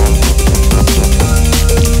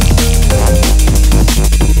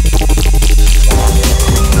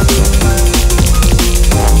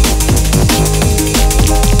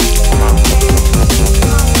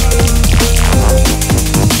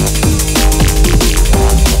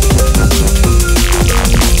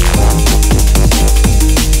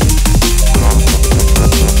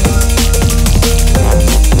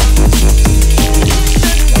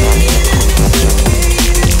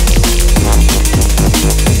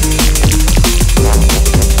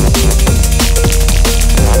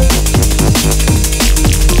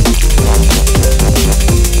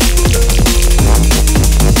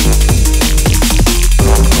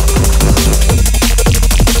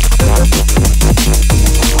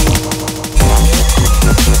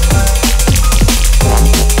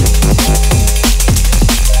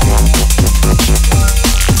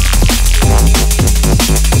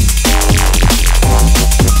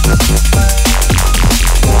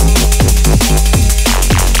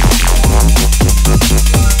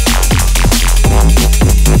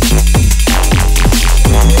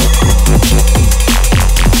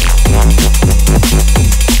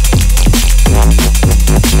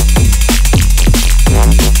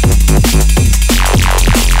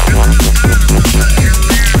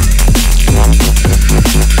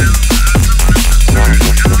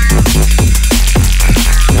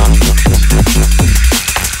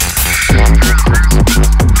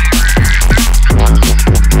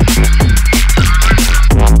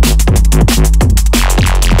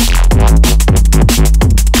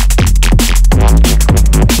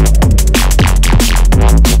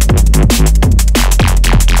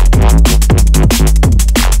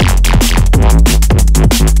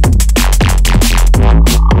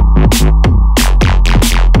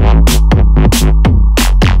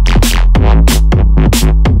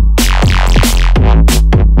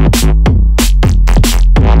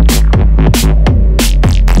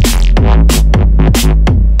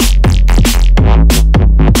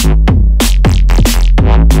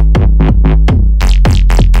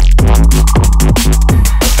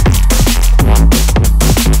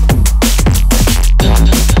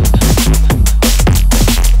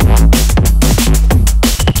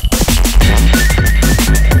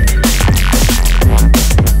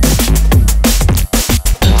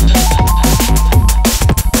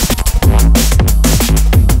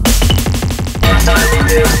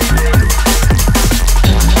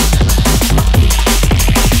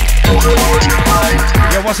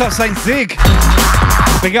 What's up, Saint Zig?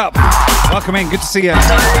 Big up. Welcome in. Good to see you.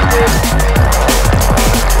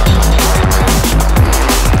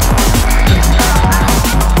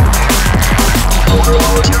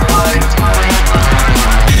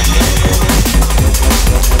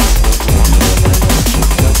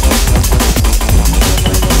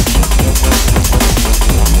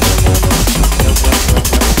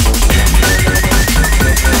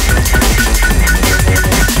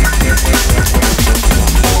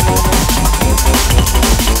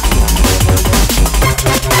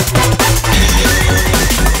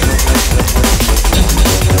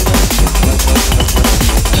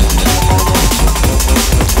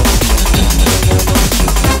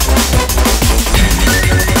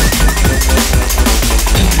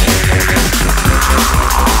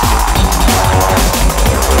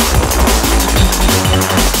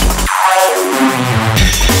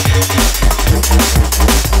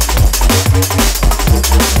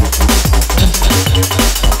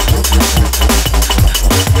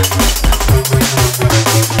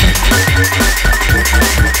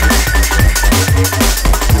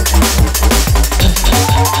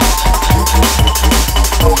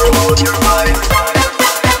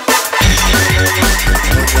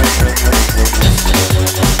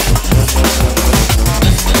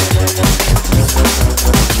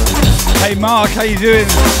 Hey Mark, how you doing?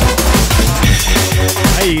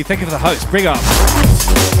 Hey, thank you for the host. Bring up.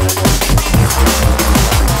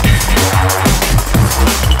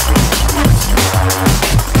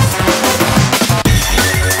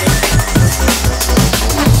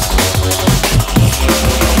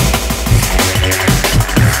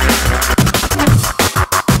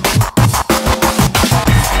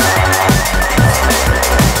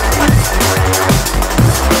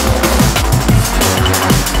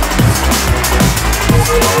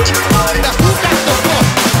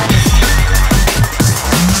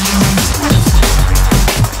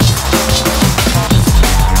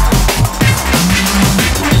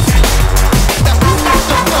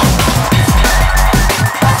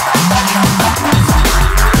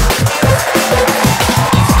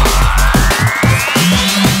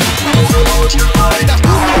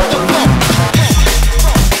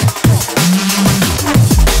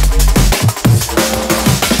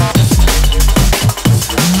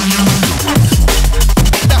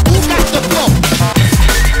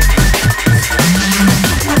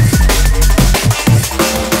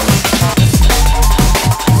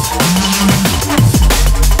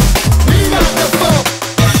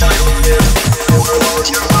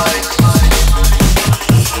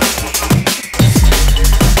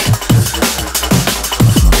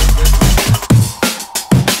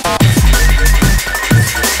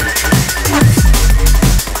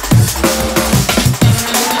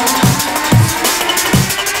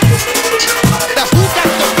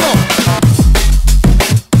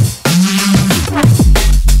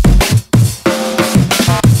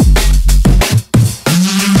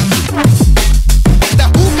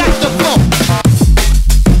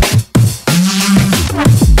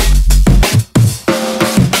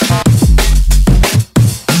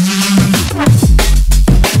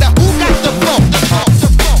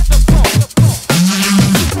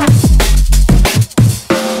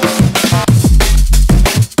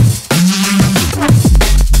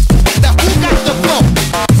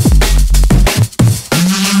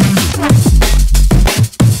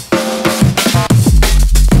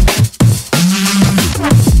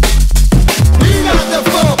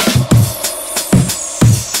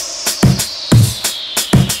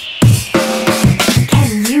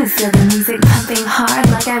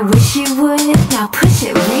 push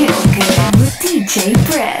it real good with DJ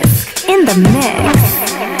Brisk in the mix.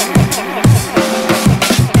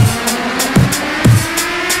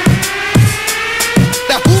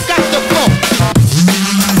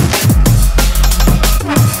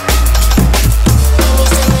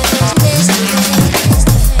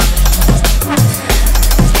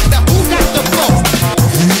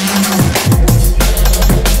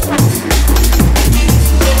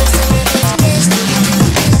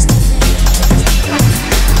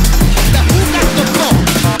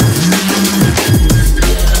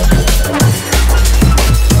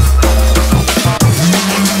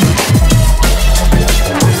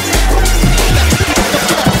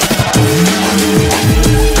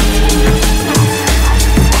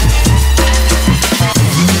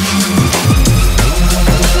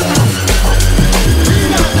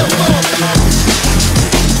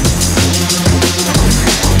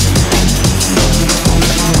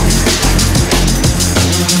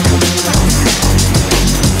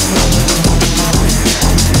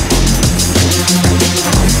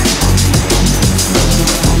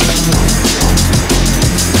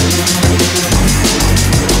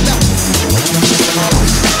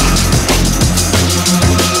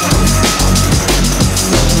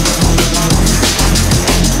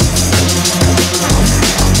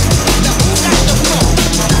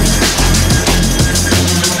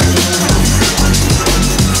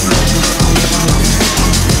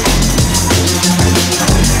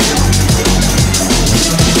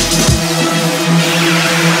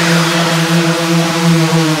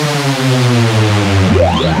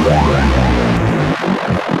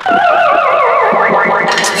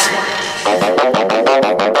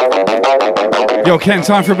 Yo, Ken,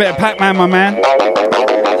 time for a bit of Pac-Man, my man.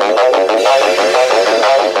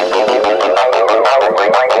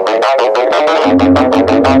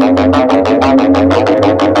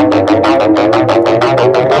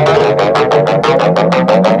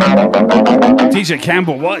 DJ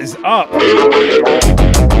Campbell, what is up?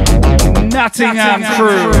 Nottingham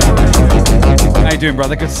crew. How you doing,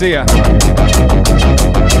 brother? Good to see ya.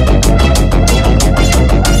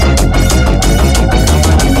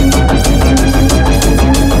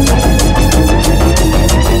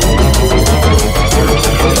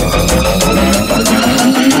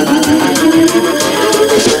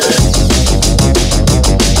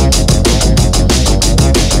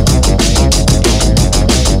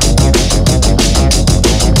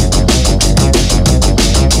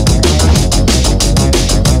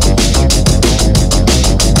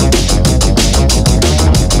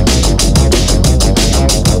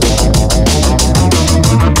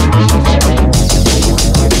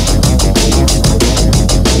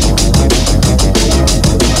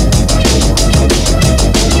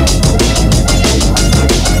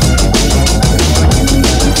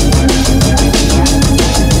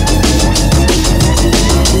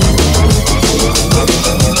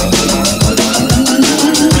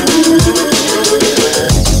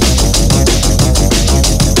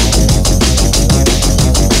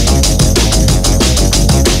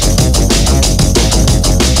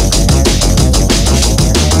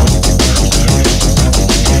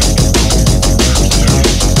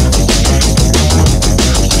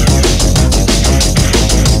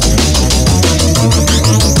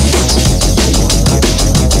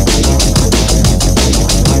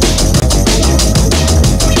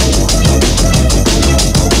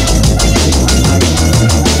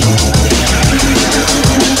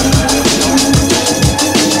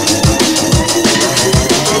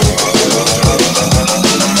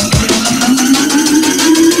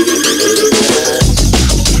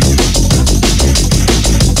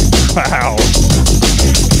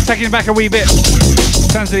 Taking it back a wee bit.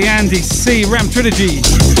 Sounds to the Andy C Ram Trilogy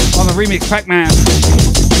on the remix Pac-Man.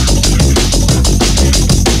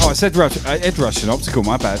 Oh, I said Ed Rush and Optical,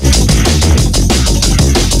 my bad.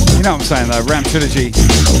 You know what I'm saying though, Ram Trilogy.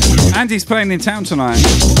 Andy's playing in town tonight.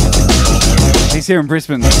 He's here in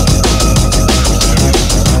Brisbane.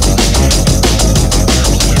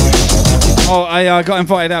 Oh, I got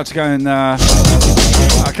invited out to go and a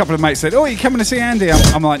couple of mates said, "Oh, you coming to see Andy?"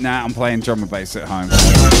 I'm like, "Nah, I'm playing drum and bass at home."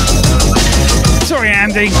 Sorry,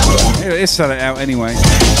 Andy. Let's sell it out anyway.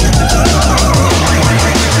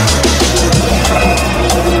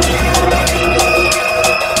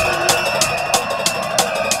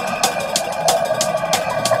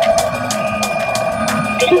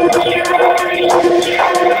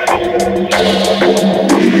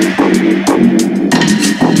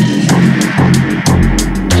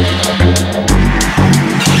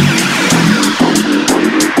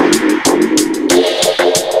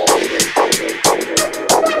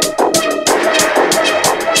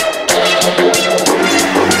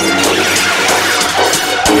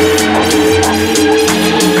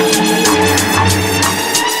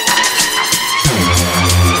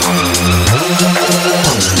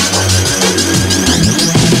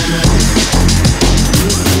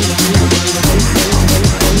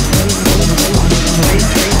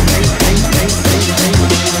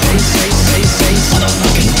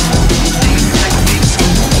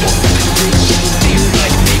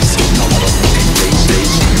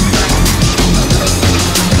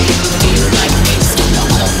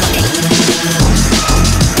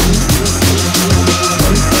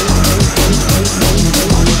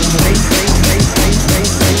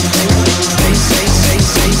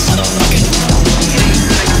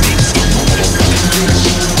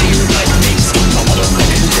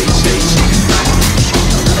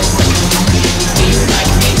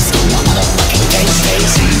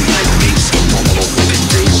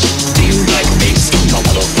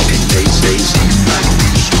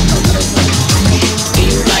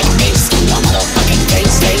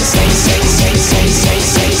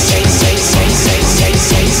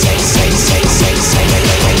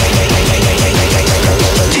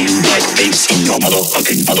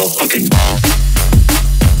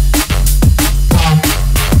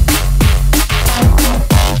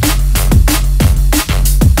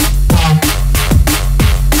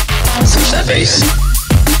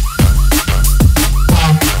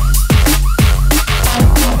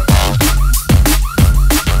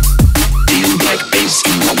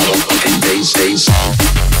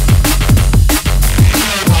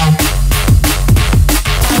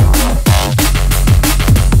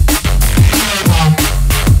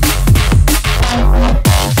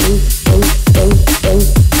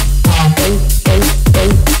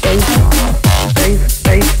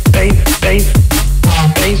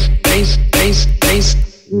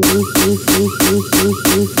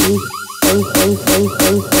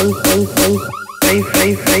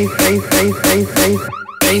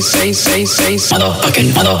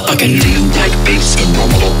 Motherfucking, do you like bass in your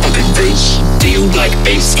motherfucking face? Do you like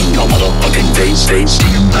bass in your motherfucking face? Do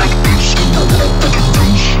you like bass in your motherfucking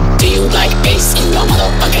face? Do you like bass in your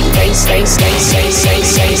motherfucking face?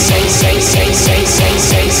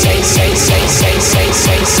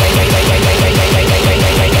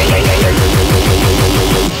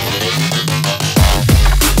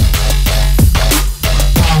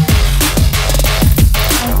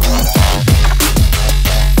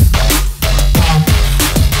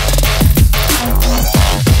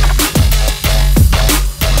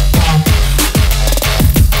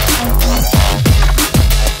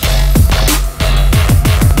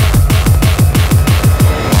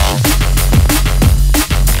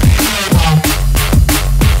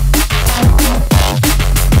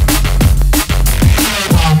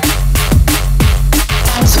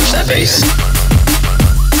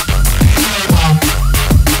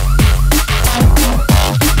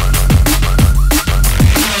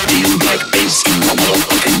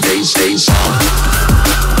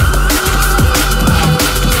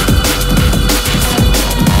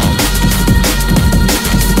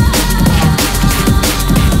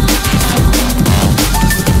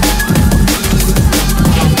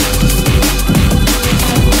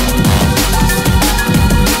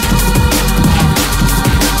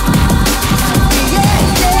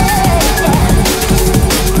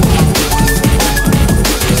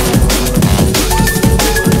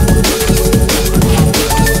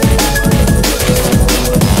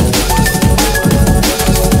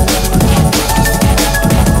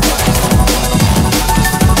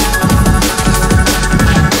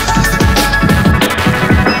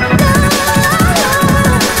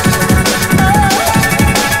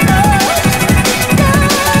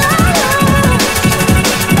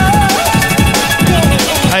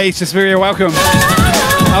 Suspiria, welcome.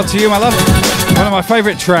 Out to you, my love. One of my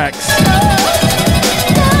favourite tracks.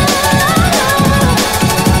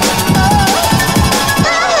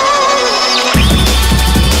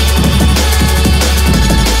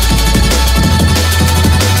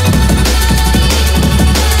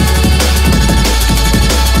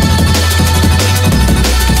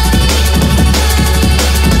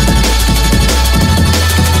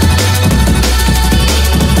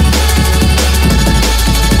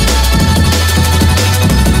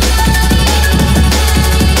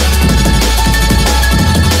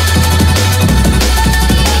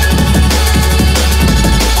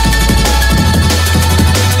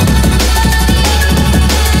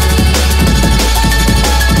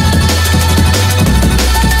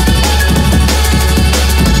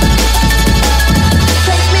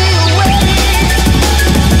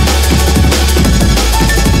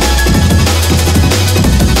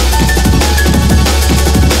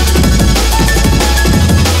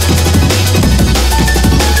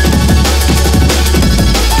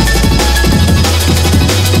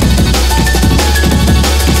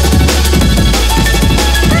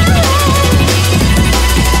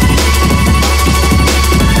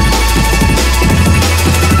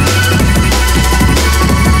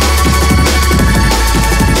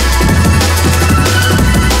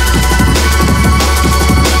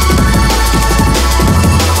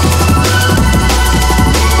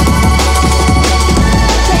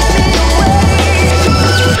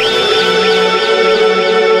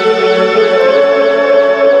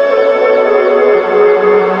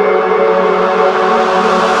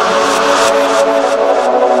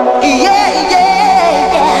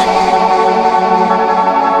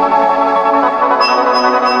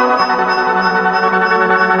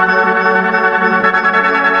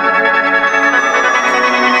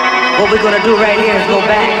 What we're gonna do right here is go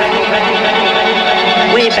back,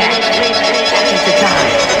 way back into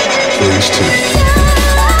time. Brisk.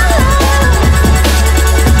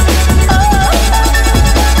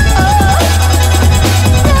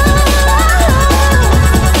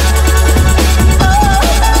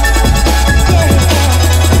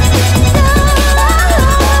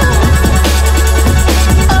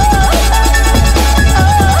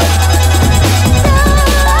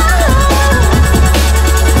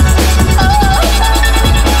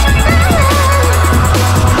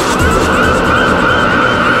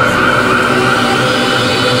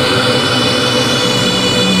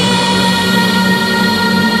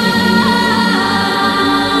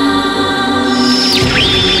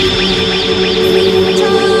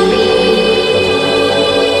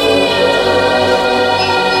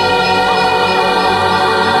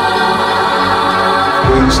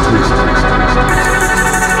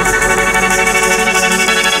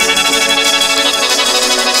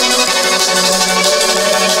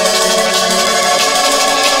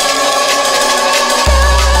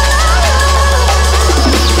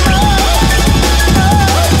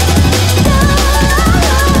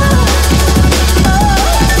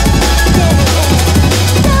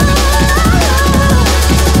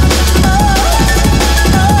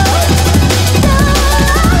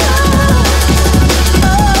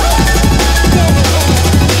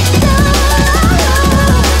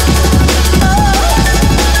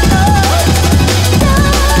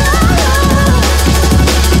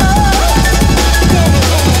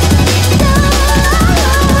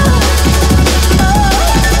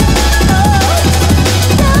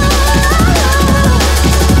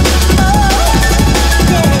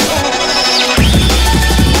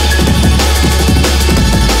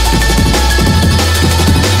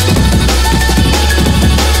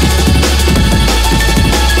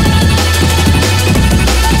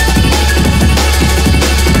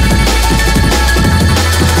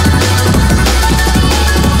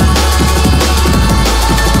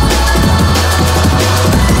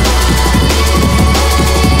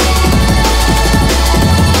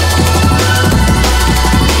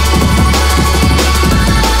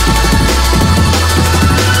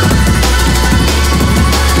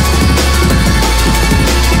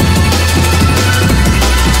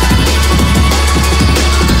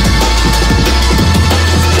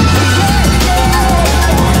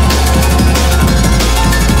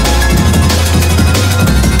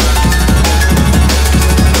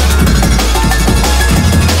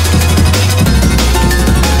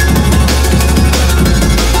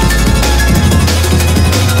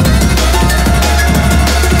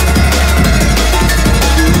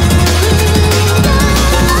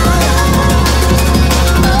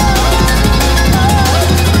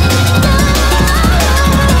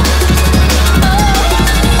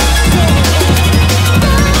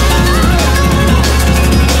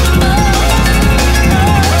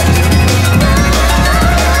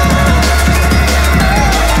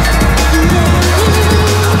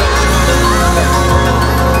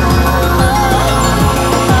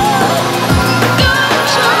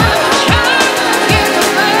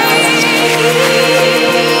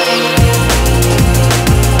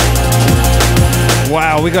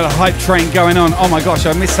 Oh, we got a hype train going on. Oh my gosh,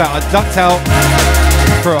 I missed that. I ducked out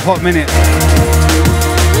for a hot minute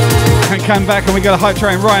and came back, and we got a hype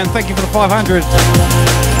train. Ryan, thank you for the 500.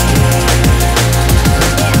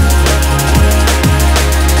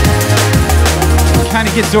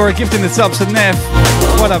 Candy Kidora gifting the subs to Neff.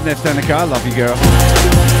 What up, Neff Danica? I love you, girl.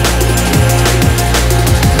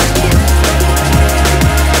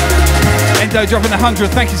 Endo dropping the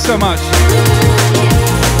 100. Thank you so much.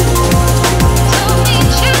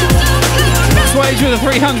 Swage with a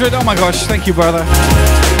 300. Oh my gosh, thank you, brother.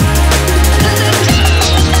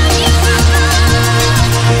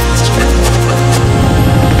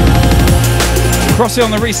 Crossy on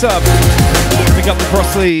the resub. Pick up the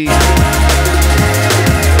Crossley.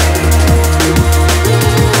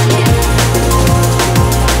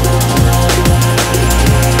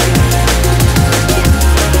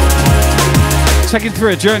 Taking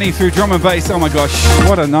through a journey through drum and bass. Oh my gosh,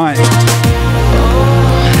 what a night.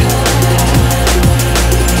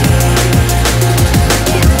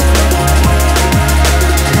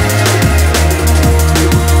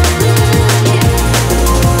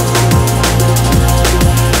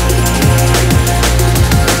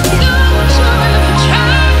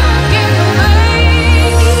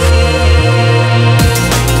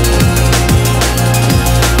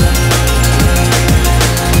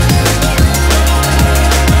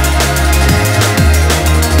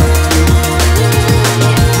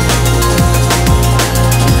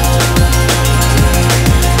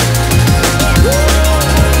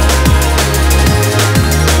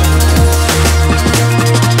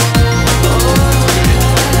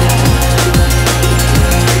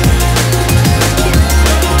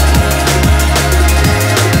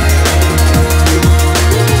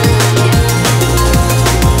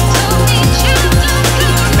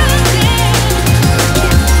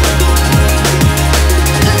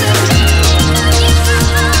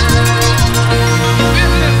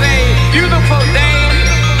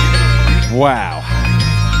 Wow.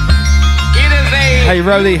 Hey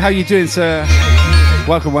Rolly, how you doing, sir?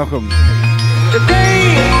 Welcome, welcome.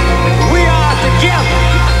 Today we are together.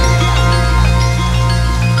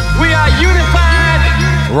 We are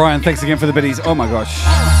unified. Ryan, thanks again for the biddies. Oh my gosh.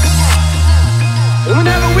 And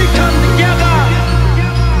whenever we come together,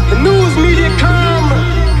 the news media come,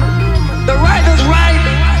 the writers write,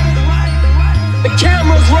 the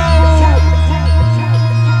cameras roll.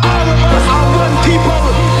 All of us are one people,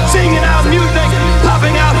 singing our music,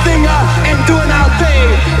 popping our finger, and doing our thing.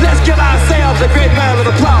 Let's give ourselves a great round of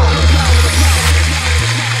applause.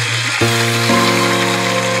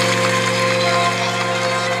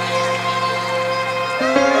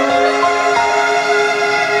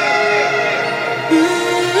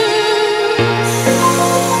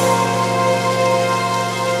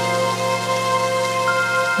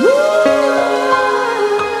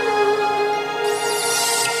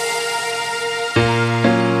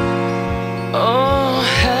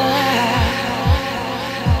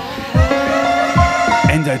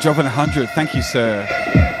 Endo dropping 100. Thank you, sir.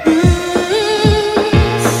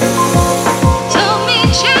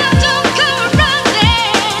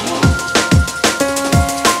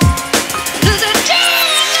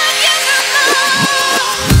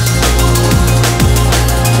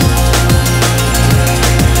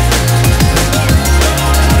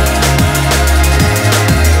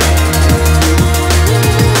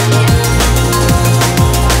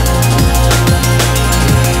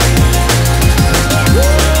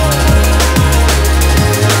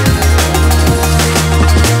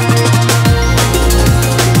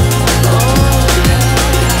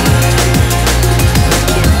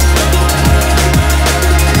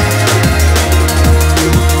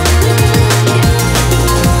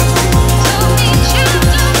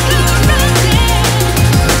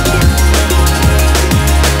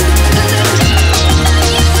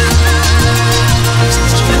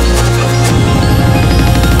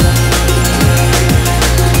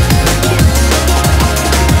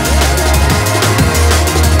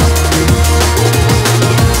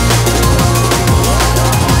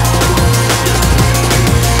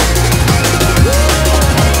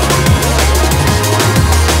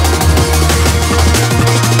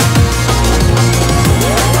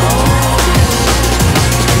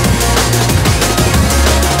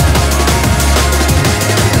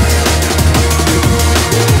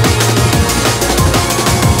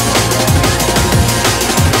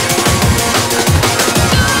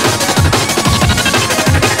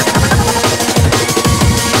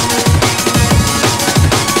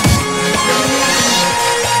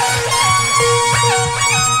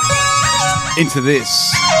 Into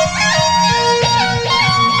this.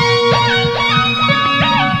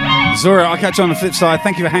 Zora, I'll catch you on the flip side.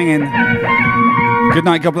 Thank you for hanging. Good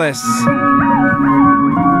night. God bless.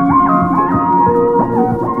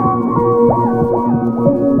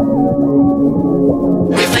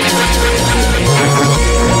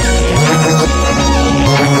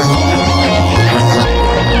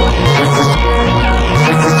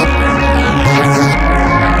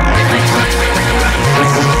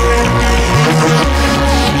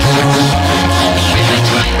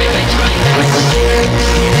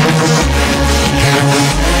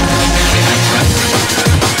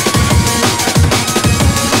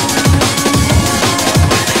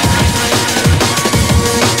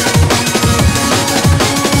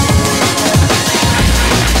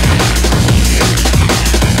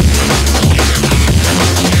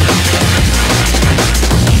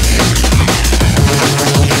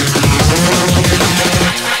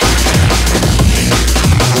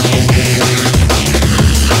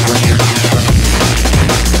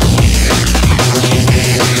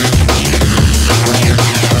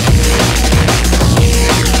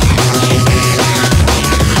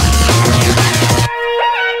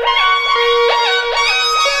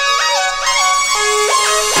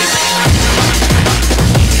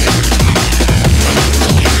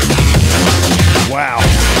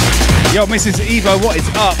 Yo, Mrs. Evo, what is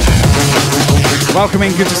up? Welcome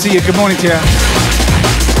in, good to see you. Good morning to you.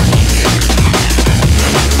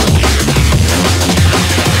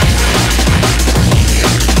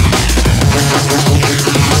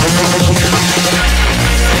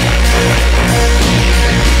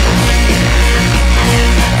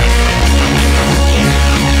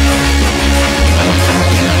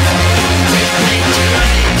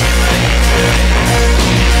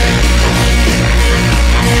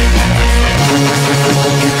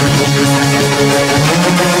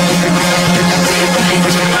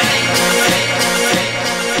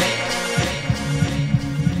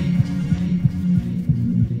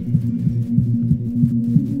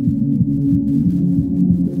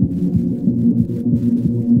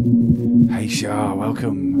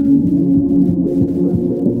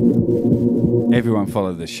 Everyone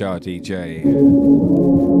follow the Shah DJ.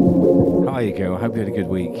 Hi, you go. I hope you had a good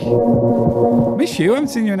week. Miss you. I haven't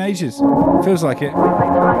seen you in ages. Feels like it.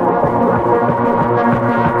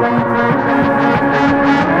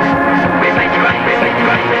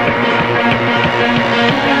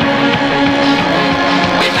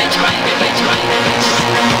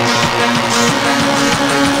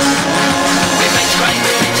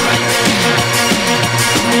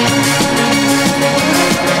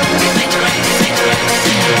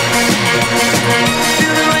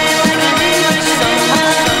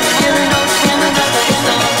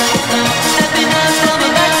 Stepping out,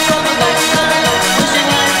 coming back from the sun.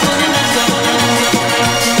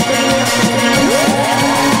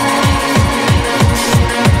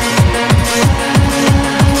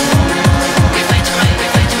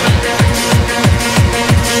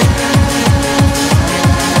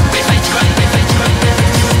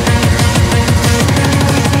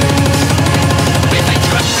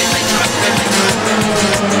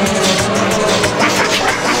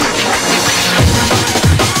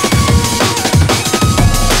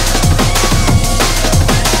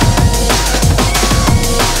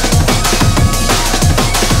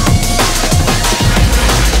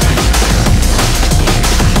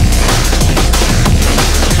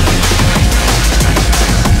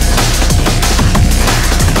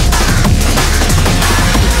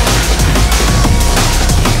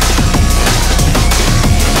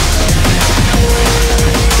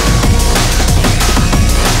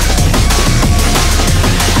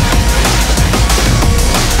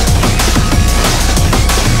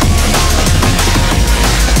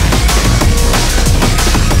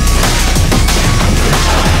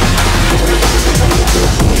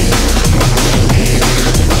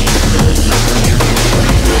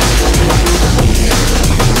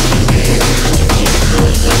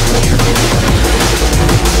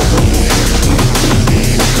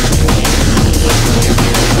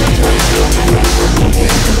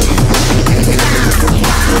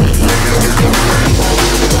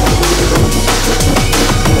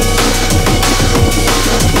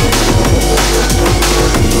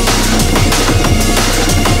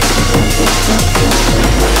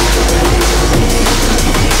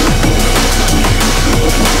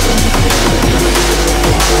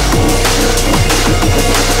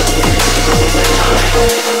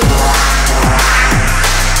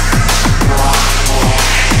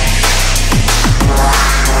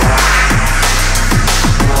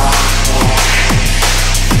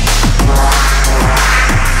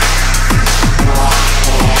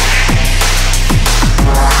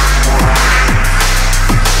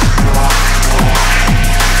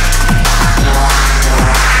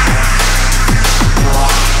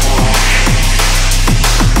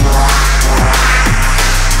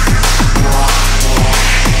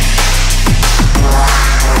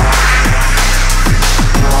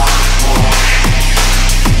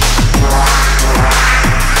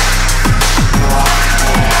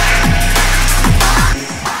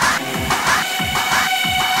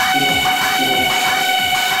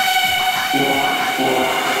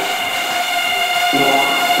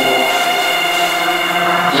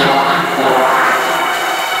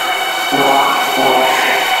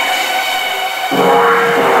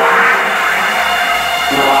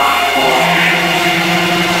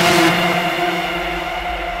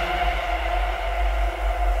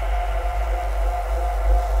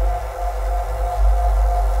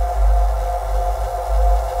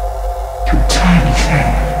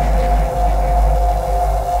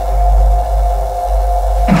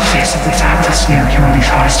 just knew he won't be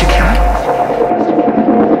far as to kill it.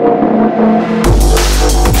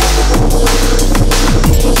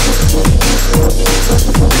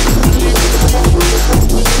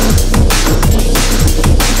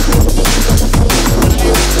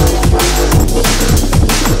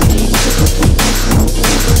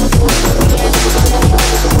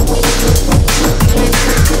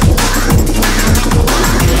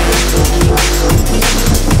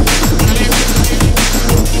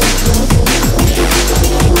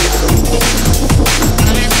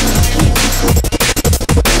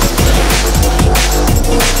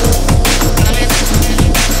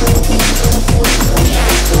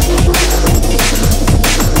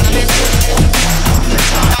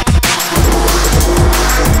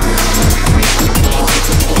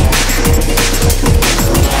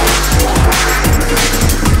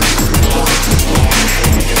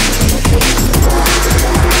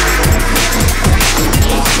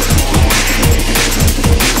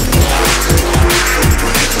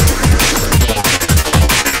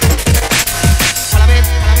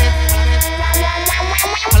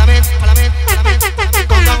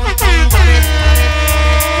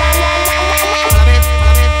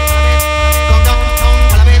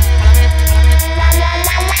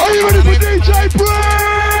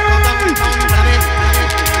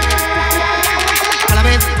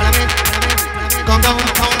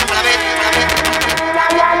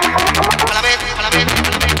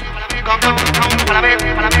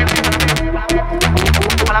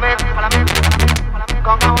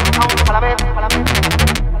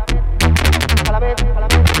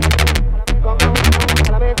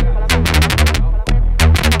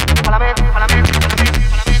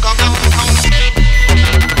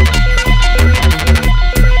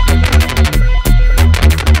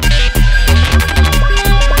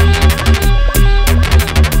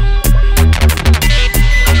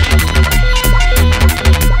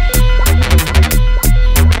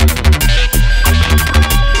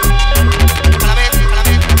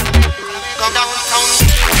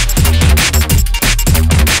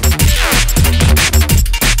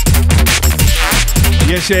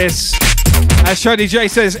 As Shody J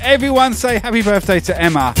says, everyone say happy birthday to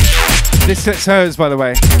Emma. This set's hers, by the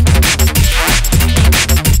way.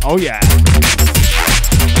 Oh yeah.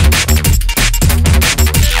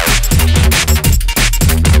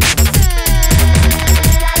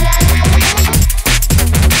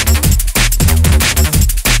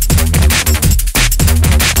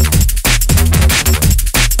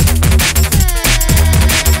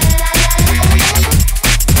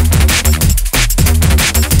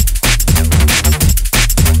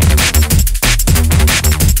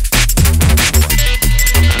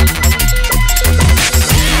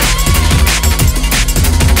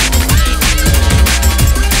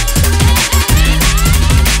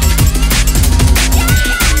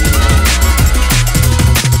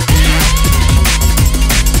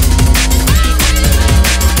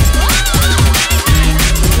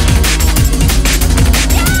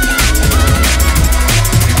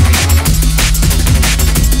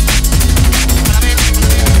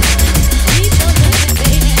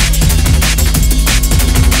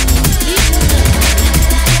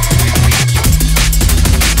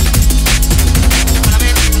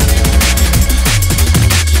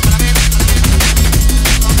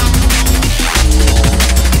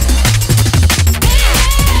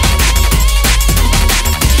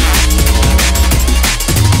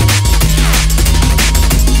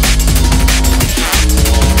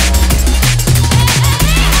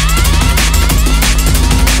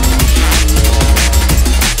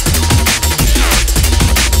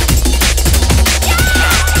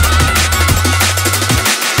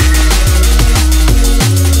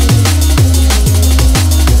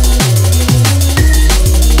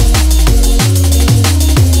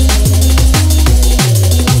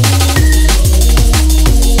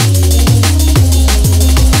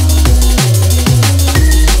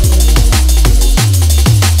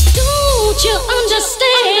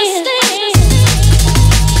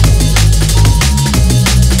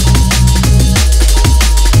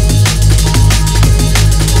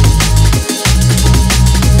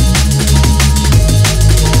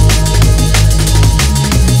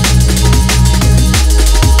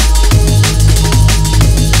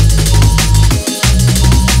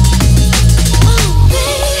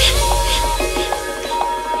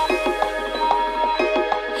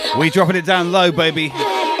 We dropping it down low, baby.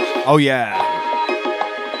 Oh yeah.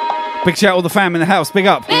 Big shout out all the fam in the house. Big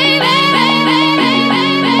up.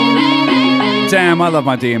 Damn, I love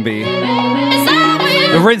my D&B.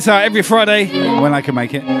 The rinse out every Friday when I can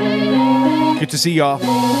make it. Good to see y'all.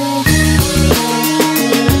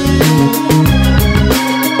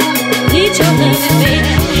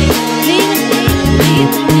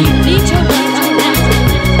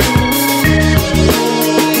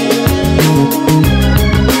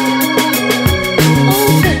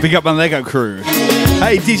 Big up my Lego crew.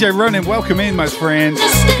 Hey, DJ Ronan, welcome in, my friend.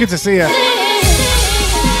 Good to see you.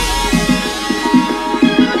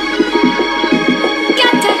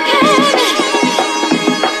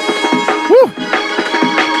 Woo.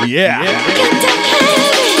 Yeah.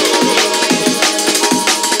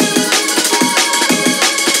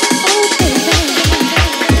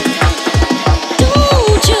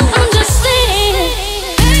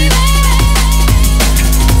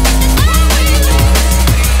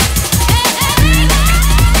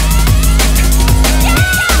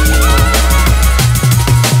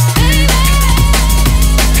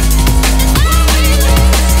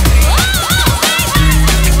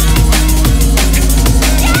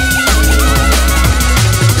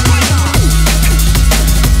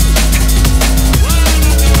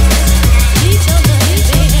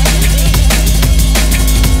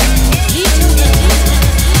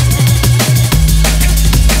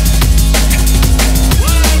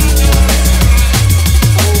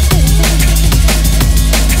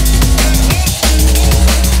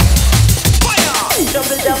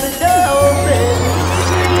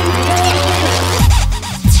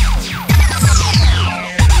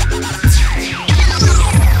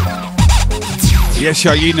 Yes,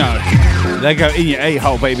 sure, you know. Lego in your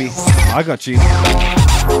a-hole, baby. I got you.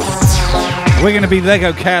 We're going to be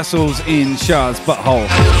Lego castles in Shah's butthole.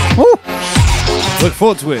 Woo! Look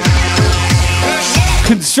forward to it.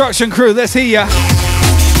 Construction crew, let's hear ya.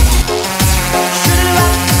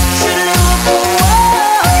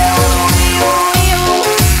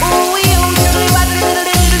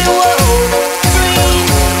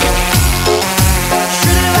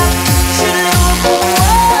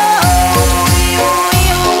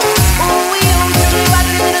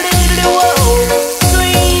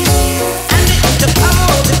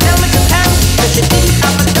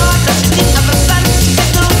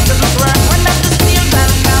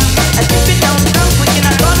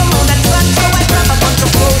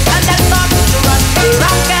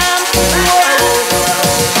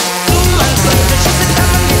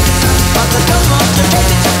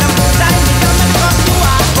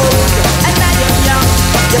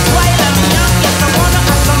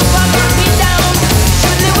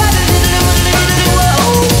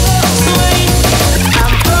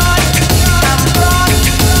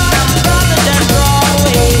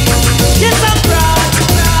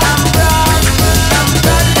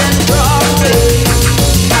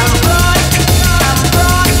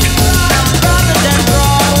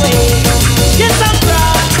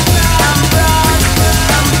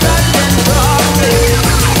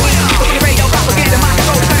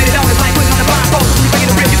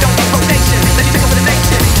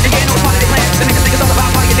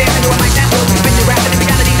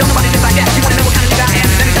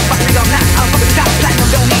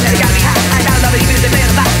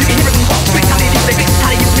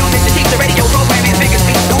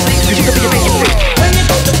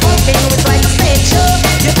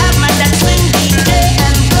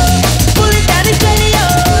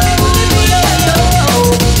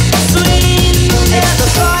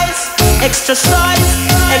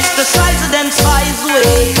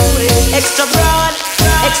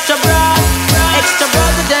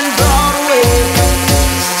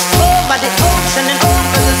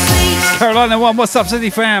 Carolina 1, what's up, City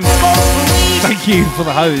fam? Thank you for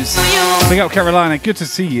the hose. Big up, Carolina. Good to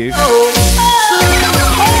see you.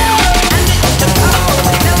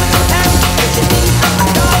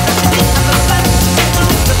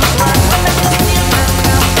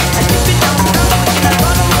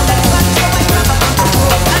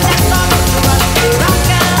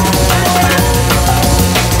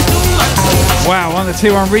 Wow, on the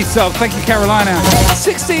 2-1 resub. Thank you, Carolina.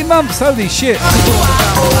 16 months, holy shit.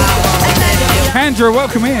 Andrew,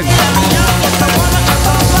 welcome in.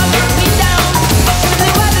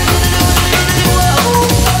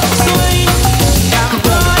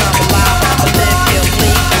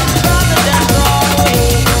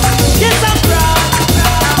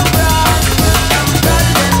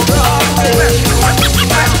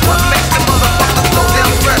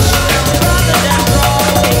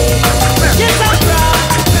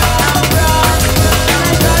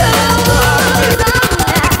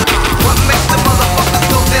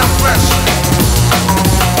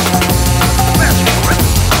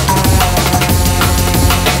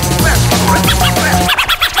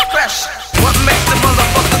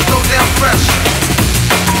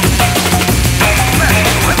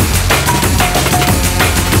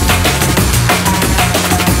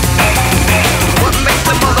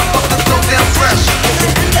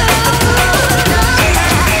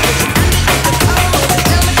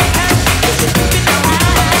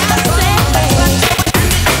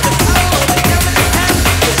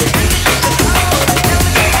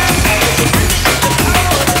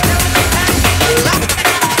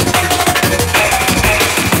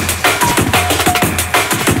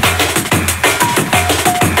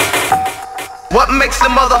 What makes the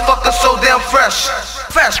motherfucker so damn fresh?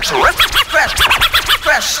 Fresh, fresh,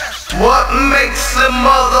 fresh. What makes the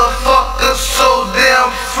motherfucker so damn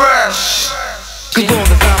fresh? Cause all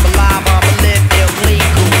the time alive, I'm a live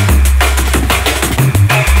illegal.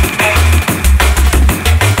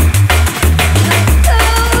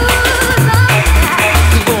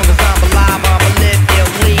 Cause all the time alive, I'm a live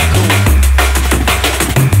illegal.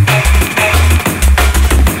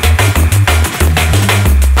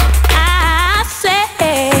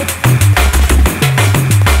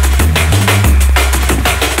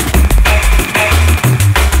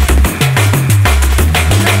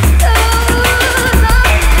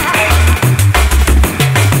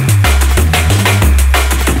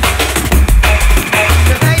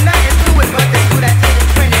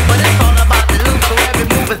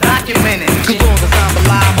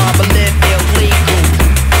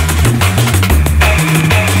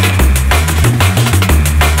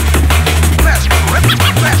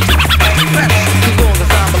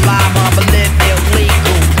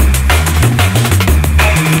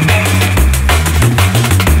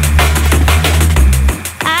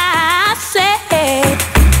 I said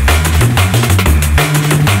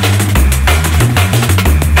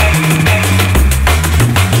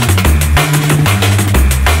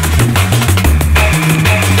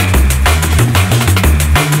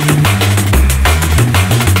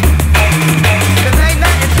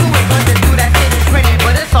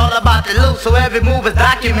so every move is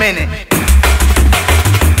documented.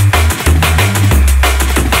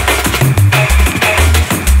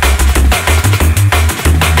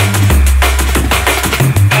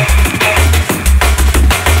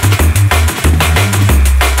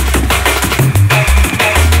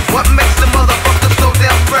 What makes the motherfucker so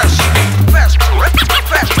damn fresh? Fresh,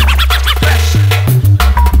 fresh, fresh.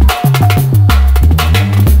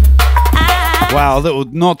 Wow, a little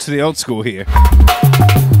nod to the old school here.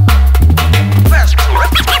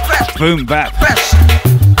 Boom bap.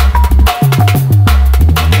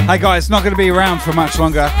 Hey guys, not going to be around for much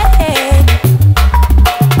longer.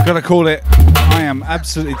 Gotta call it. I am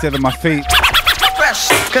absolutely dead on my feet.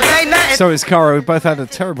 So is Caro. We both had a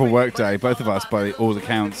terrible work day, both of us by all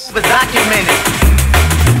accounts.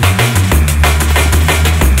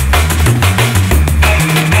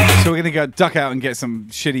 So we're going to go duck out and get some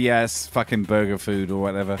shitty ass fucking burger food or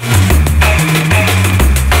whatever.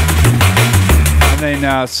 And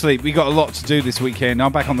then sleep. We got a lot to do this weekend.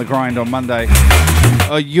 I'm back on the grind on Monday.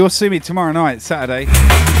 You'll see me tomorrow night, Saturday.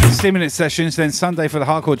 10-minute sessions, then Sunday for the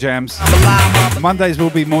hardcore jams. Mondays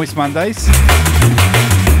will be Moist Mondays.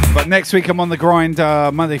 But next week I'm on the grind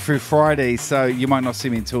Monday through Friday, so you might not see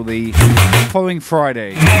me until the following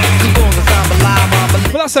Friday.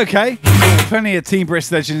 But that's okay. Plenty of Team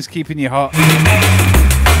Brisk legends keeping you hot.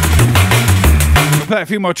 We'll play a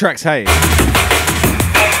few more tracks, hey.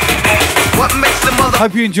 What makes the mother?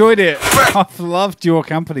 Hope you enjoyed it. I've loved your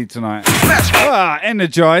company tonight.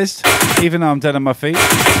 Energized, even though I'm dead on my feet.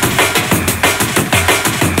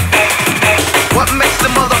 What makes the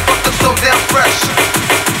motherfucker so damn fresh?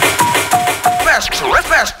 Fresh,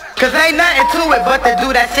 fresh. Cause ain't nothing to it but to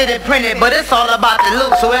do that shit and print it. But it's all about the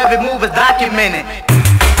loot, so every move is documented.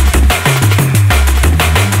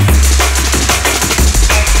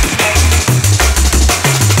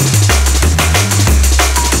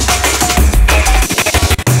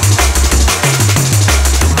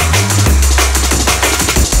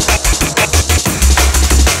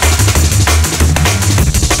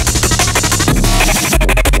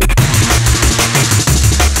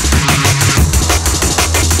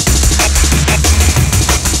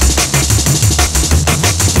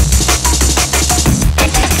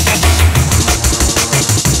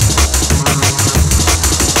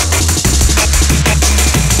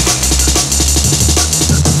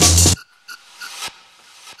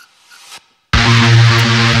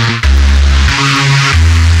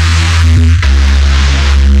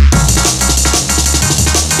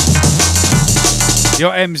 Yo,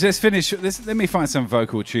 Ems, let's finish this. Let me find some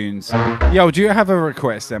vocal tunes. Yo, do you have a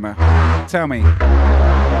request, Emma? Tell me.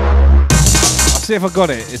 I'll see if I got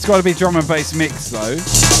it. It's got to be drum and bass mix though.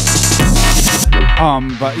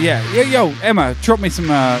 But yeah, yo, Emma, drop me some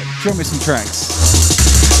tracks.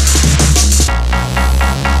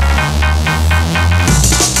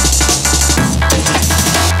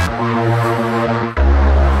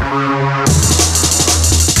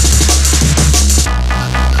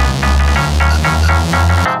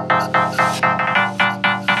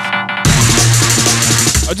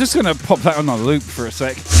 I'm just gonna pop that on a loop for a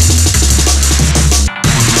sec.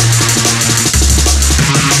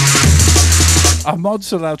 Are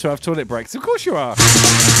mods allowed to have toilet breaks? Of course you are.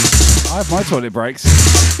 I have my toilet breaks.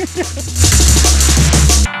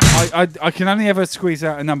 I can only ever squeeze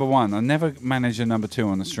out a number 1. I never manage a number 2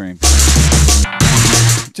 on the stream.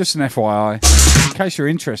 Just an FYI, in case you're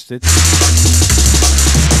interested.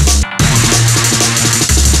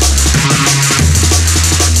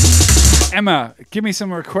 Emma, give me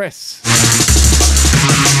some requests.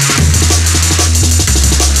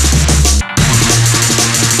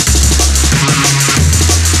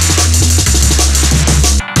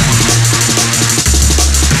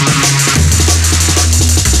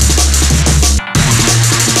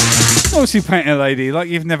 Naughty painter lady, like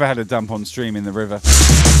you've never had a dump on stream in the river.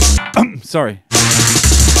 Sorry,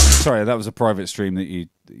 that was a private stream that you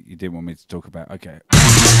didn't want me to talk about. Okay,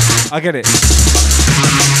 I get it.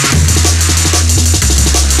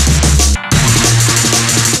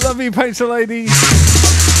 Love you, painter lady.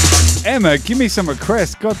 Emma, give me some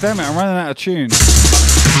requests. God damn it, I'm running out of tune.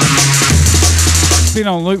 It's been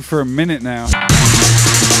on loop for a minute now.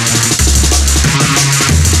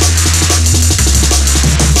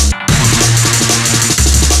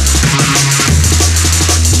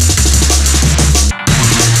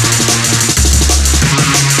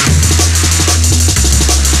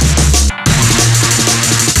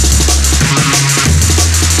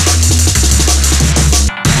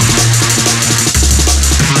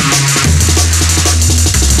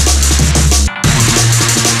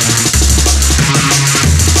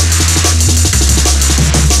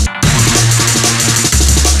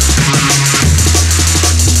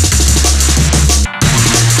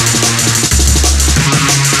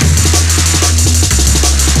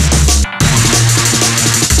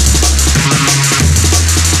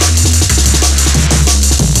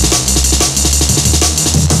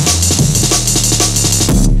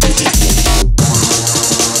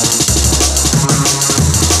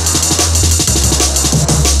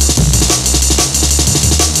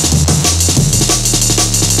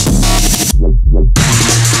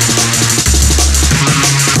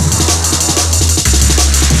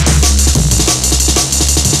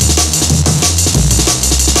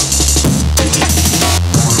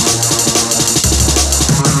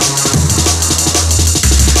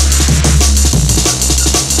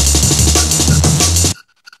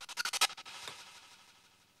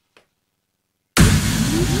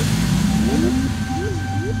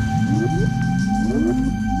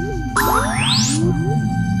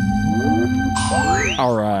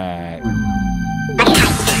 All right.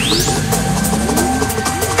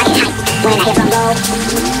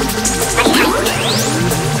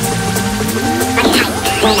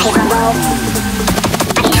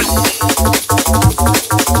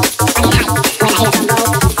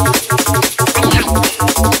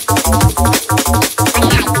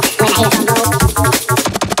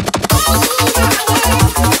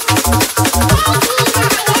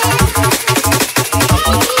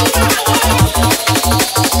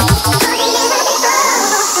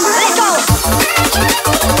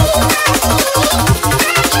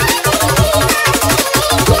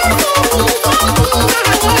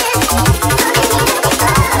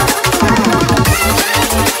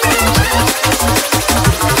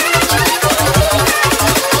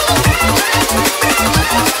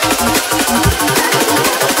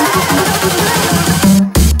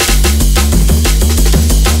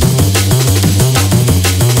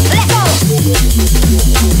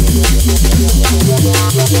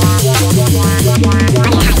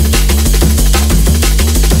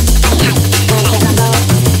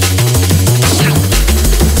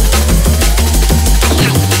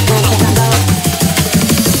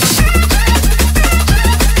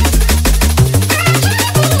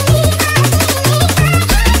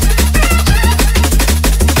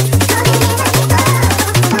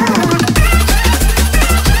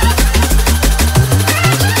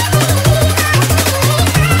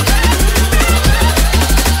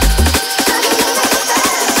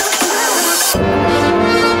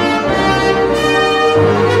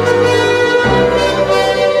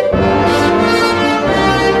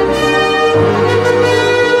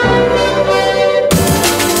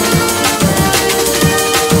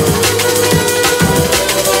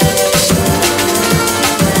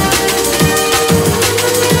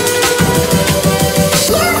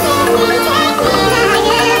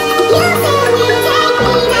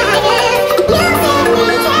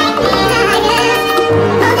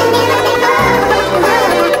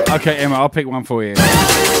 Okay, Emma, I'll pick one for you.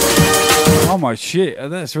 Oh my shit,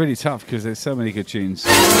 that's really tough because there's so many good tunes.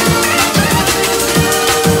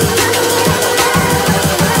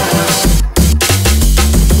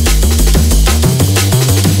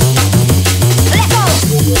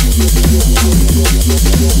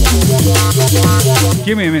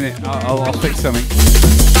 Give me a minute. I'll fix something.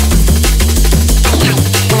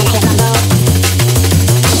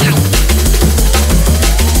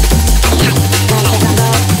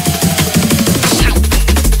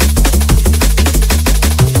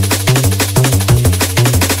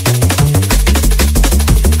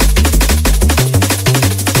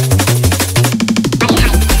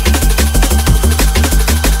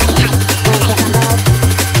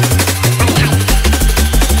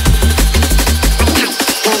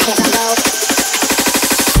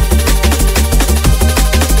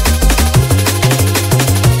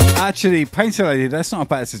 Actually, Painter Lady, that's not a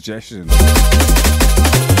bad suggestion.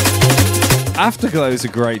 Afterglow's a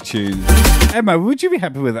great tune. Emma, would you be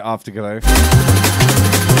happy with it, Afterglow?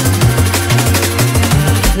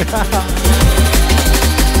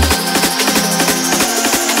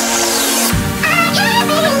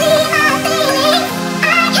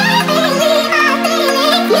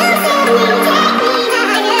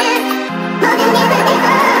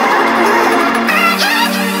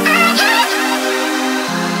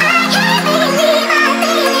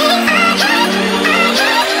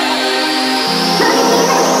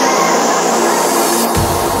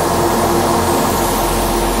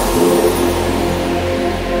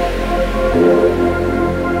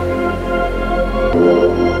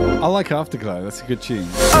 I like Afterglow, that's a good tune.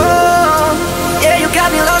 Oh, yeah, you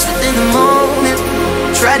got me lost within the moment.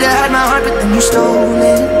 Tried to hide my heart, but then you stole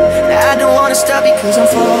it. Now I don't wanna stop because I'm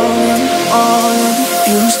falling.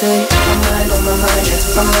 You stay. My mind on my mind, yeah.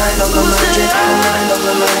 My mind on my mind, yeah. My mind on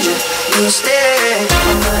my mind, yeah. You stay.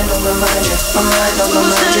 My mind on my mind, yeah. My mind on my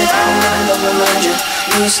mind, yeah. My mind on my mind, yeah.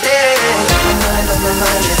 You stay. My mind on my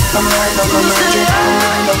mind, yeah. My mind on my mind, yeah. My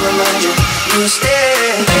mind on my mind, yeah. You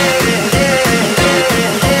stay.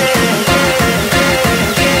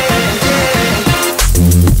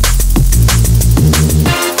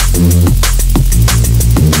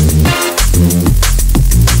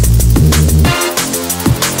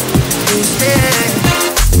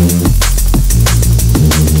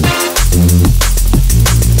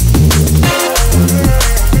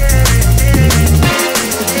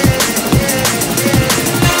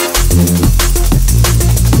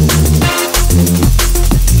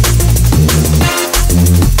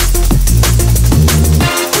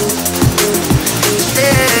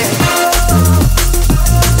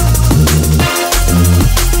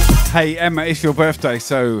 Hey Emma, it's your birthday,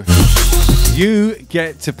 so you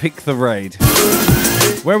get to pick the raid.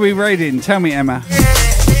 Where are we raiding? Tell me, Emma.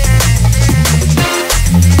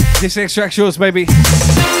 This extract's yours, baby.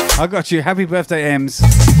 I got you. Happy birthday, Ems.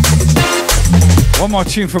 One more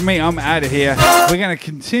tune from me. I'm out of here. We're going to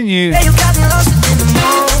continue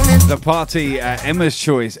the party at Emma's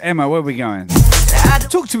choice. Emma, where are we going?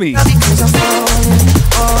 Talk to me.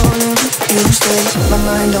 You stay, my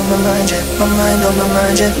mind on my mind, yeah. My mind on my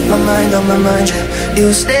mind, yeah. My mind on my mind, yeah.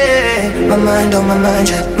 You stay, my mind on my mind,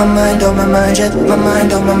 yeah. My mind on my mind, yeah. My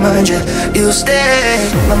mind on my mind, yeah. You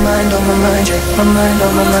stay, my mind on my mind, yeah. My mind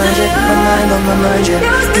on my mind, yeah. My mind on my mind, yeah.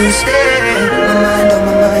 You stay, my mind on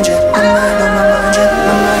my mind, yeah. My mind on my mind, yeah.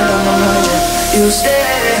 My mind on my mind, yeah. You stay.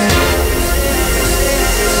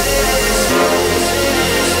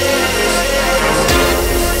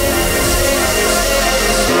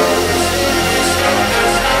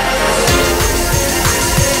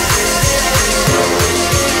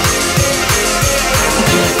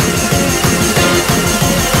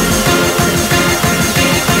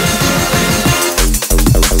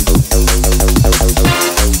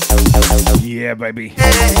 Yeah, baby.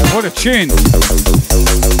 What a tune.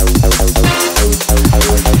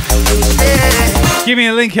 Give me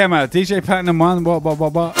a link, Emma. DJ Platinum 1. What?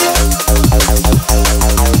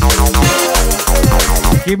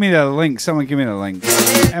 Give me the link. Someone give me the link.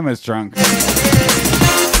 Emma's drunk. My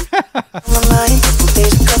mind,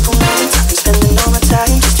 days, a couple nights. I've been spending all my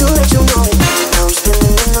time just to let you know it. Now I'm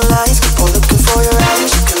spinning in the lights. Keep on looking for your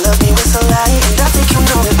eyes. You can love me with a lie, and I think you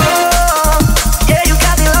know it. Oh, yeah, you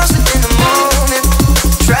got me lost within the moment.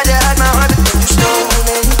 Tried to hide my heart, but then you stole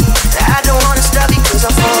it. I don't wanna stop because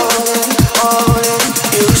I'm falling.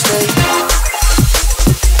 You stay.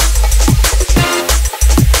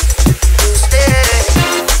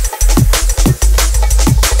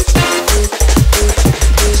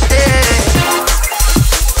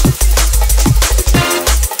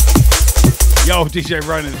 Yo, DJ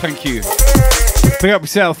Ronan, thank you. Pick up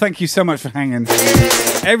yourself. Thank you so much for hanging.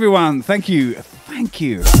 Everyone, thank you. Thank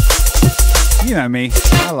you. You know me.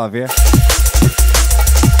 I love you.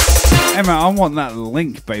 Emma, I want that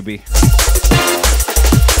link, baby.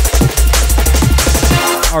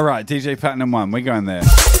 All right, DJ Platinum 1. We're going there.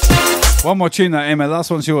 One more tune, though, Emma.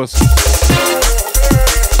 Last one's yours.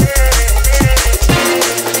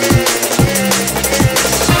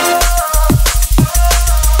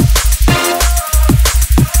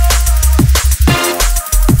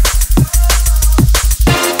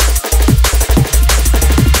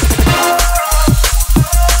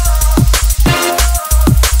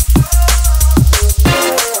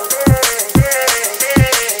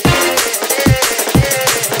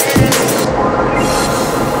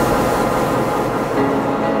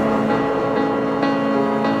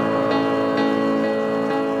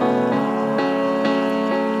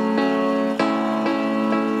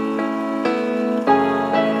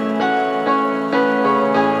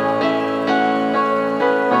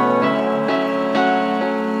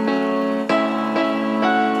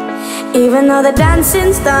 Even though the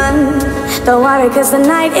dancing's done, don't worry cause the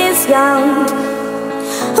night is young.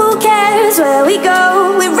 Who cares where we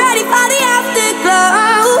go? We're ready for the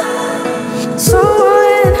afterglow.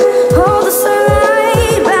 Someone hold the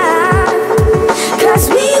sunlight back, cause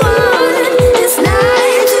we want this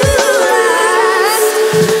night to last.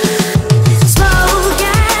 Smoke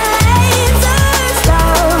and lasers,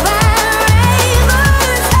 love and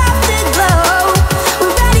ravers, afterglow.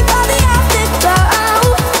 We're ready for the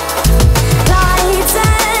afterglow. Lights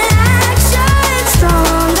and action,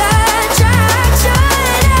 strong attraction,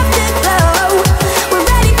 afterglow. We're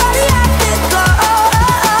ready for the afterglow.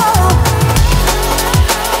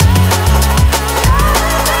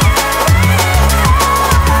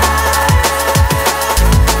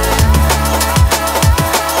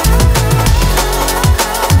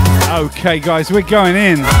 Okay, guys, we're going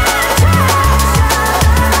in.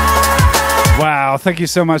 Wow, thank you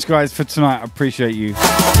so much, guys, for tonight. I appreciate you.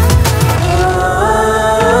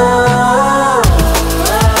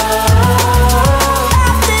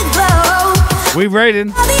 We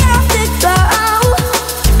raiding.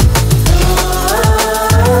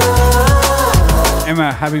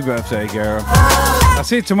 Emma, happy birthday, girl. I'll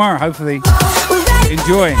see you tomorrow, hopefully.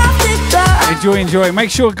 Enjoy. Enjoy.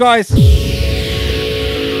 Make sure, guys,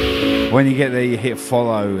 when you get there, you hit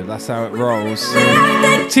follow. That's how it rolls.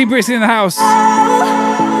 T Brisk in the house.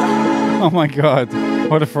 Oh my God.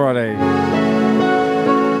 What a Friday.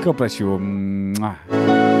 God bless you all. Mwah.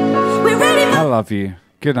 I love you.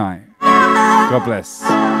 Good night. God bless.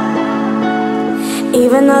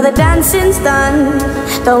 Even though the dancing's done,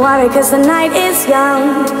 don't worry cause the night is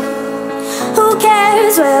young. Who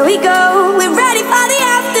cares where we go?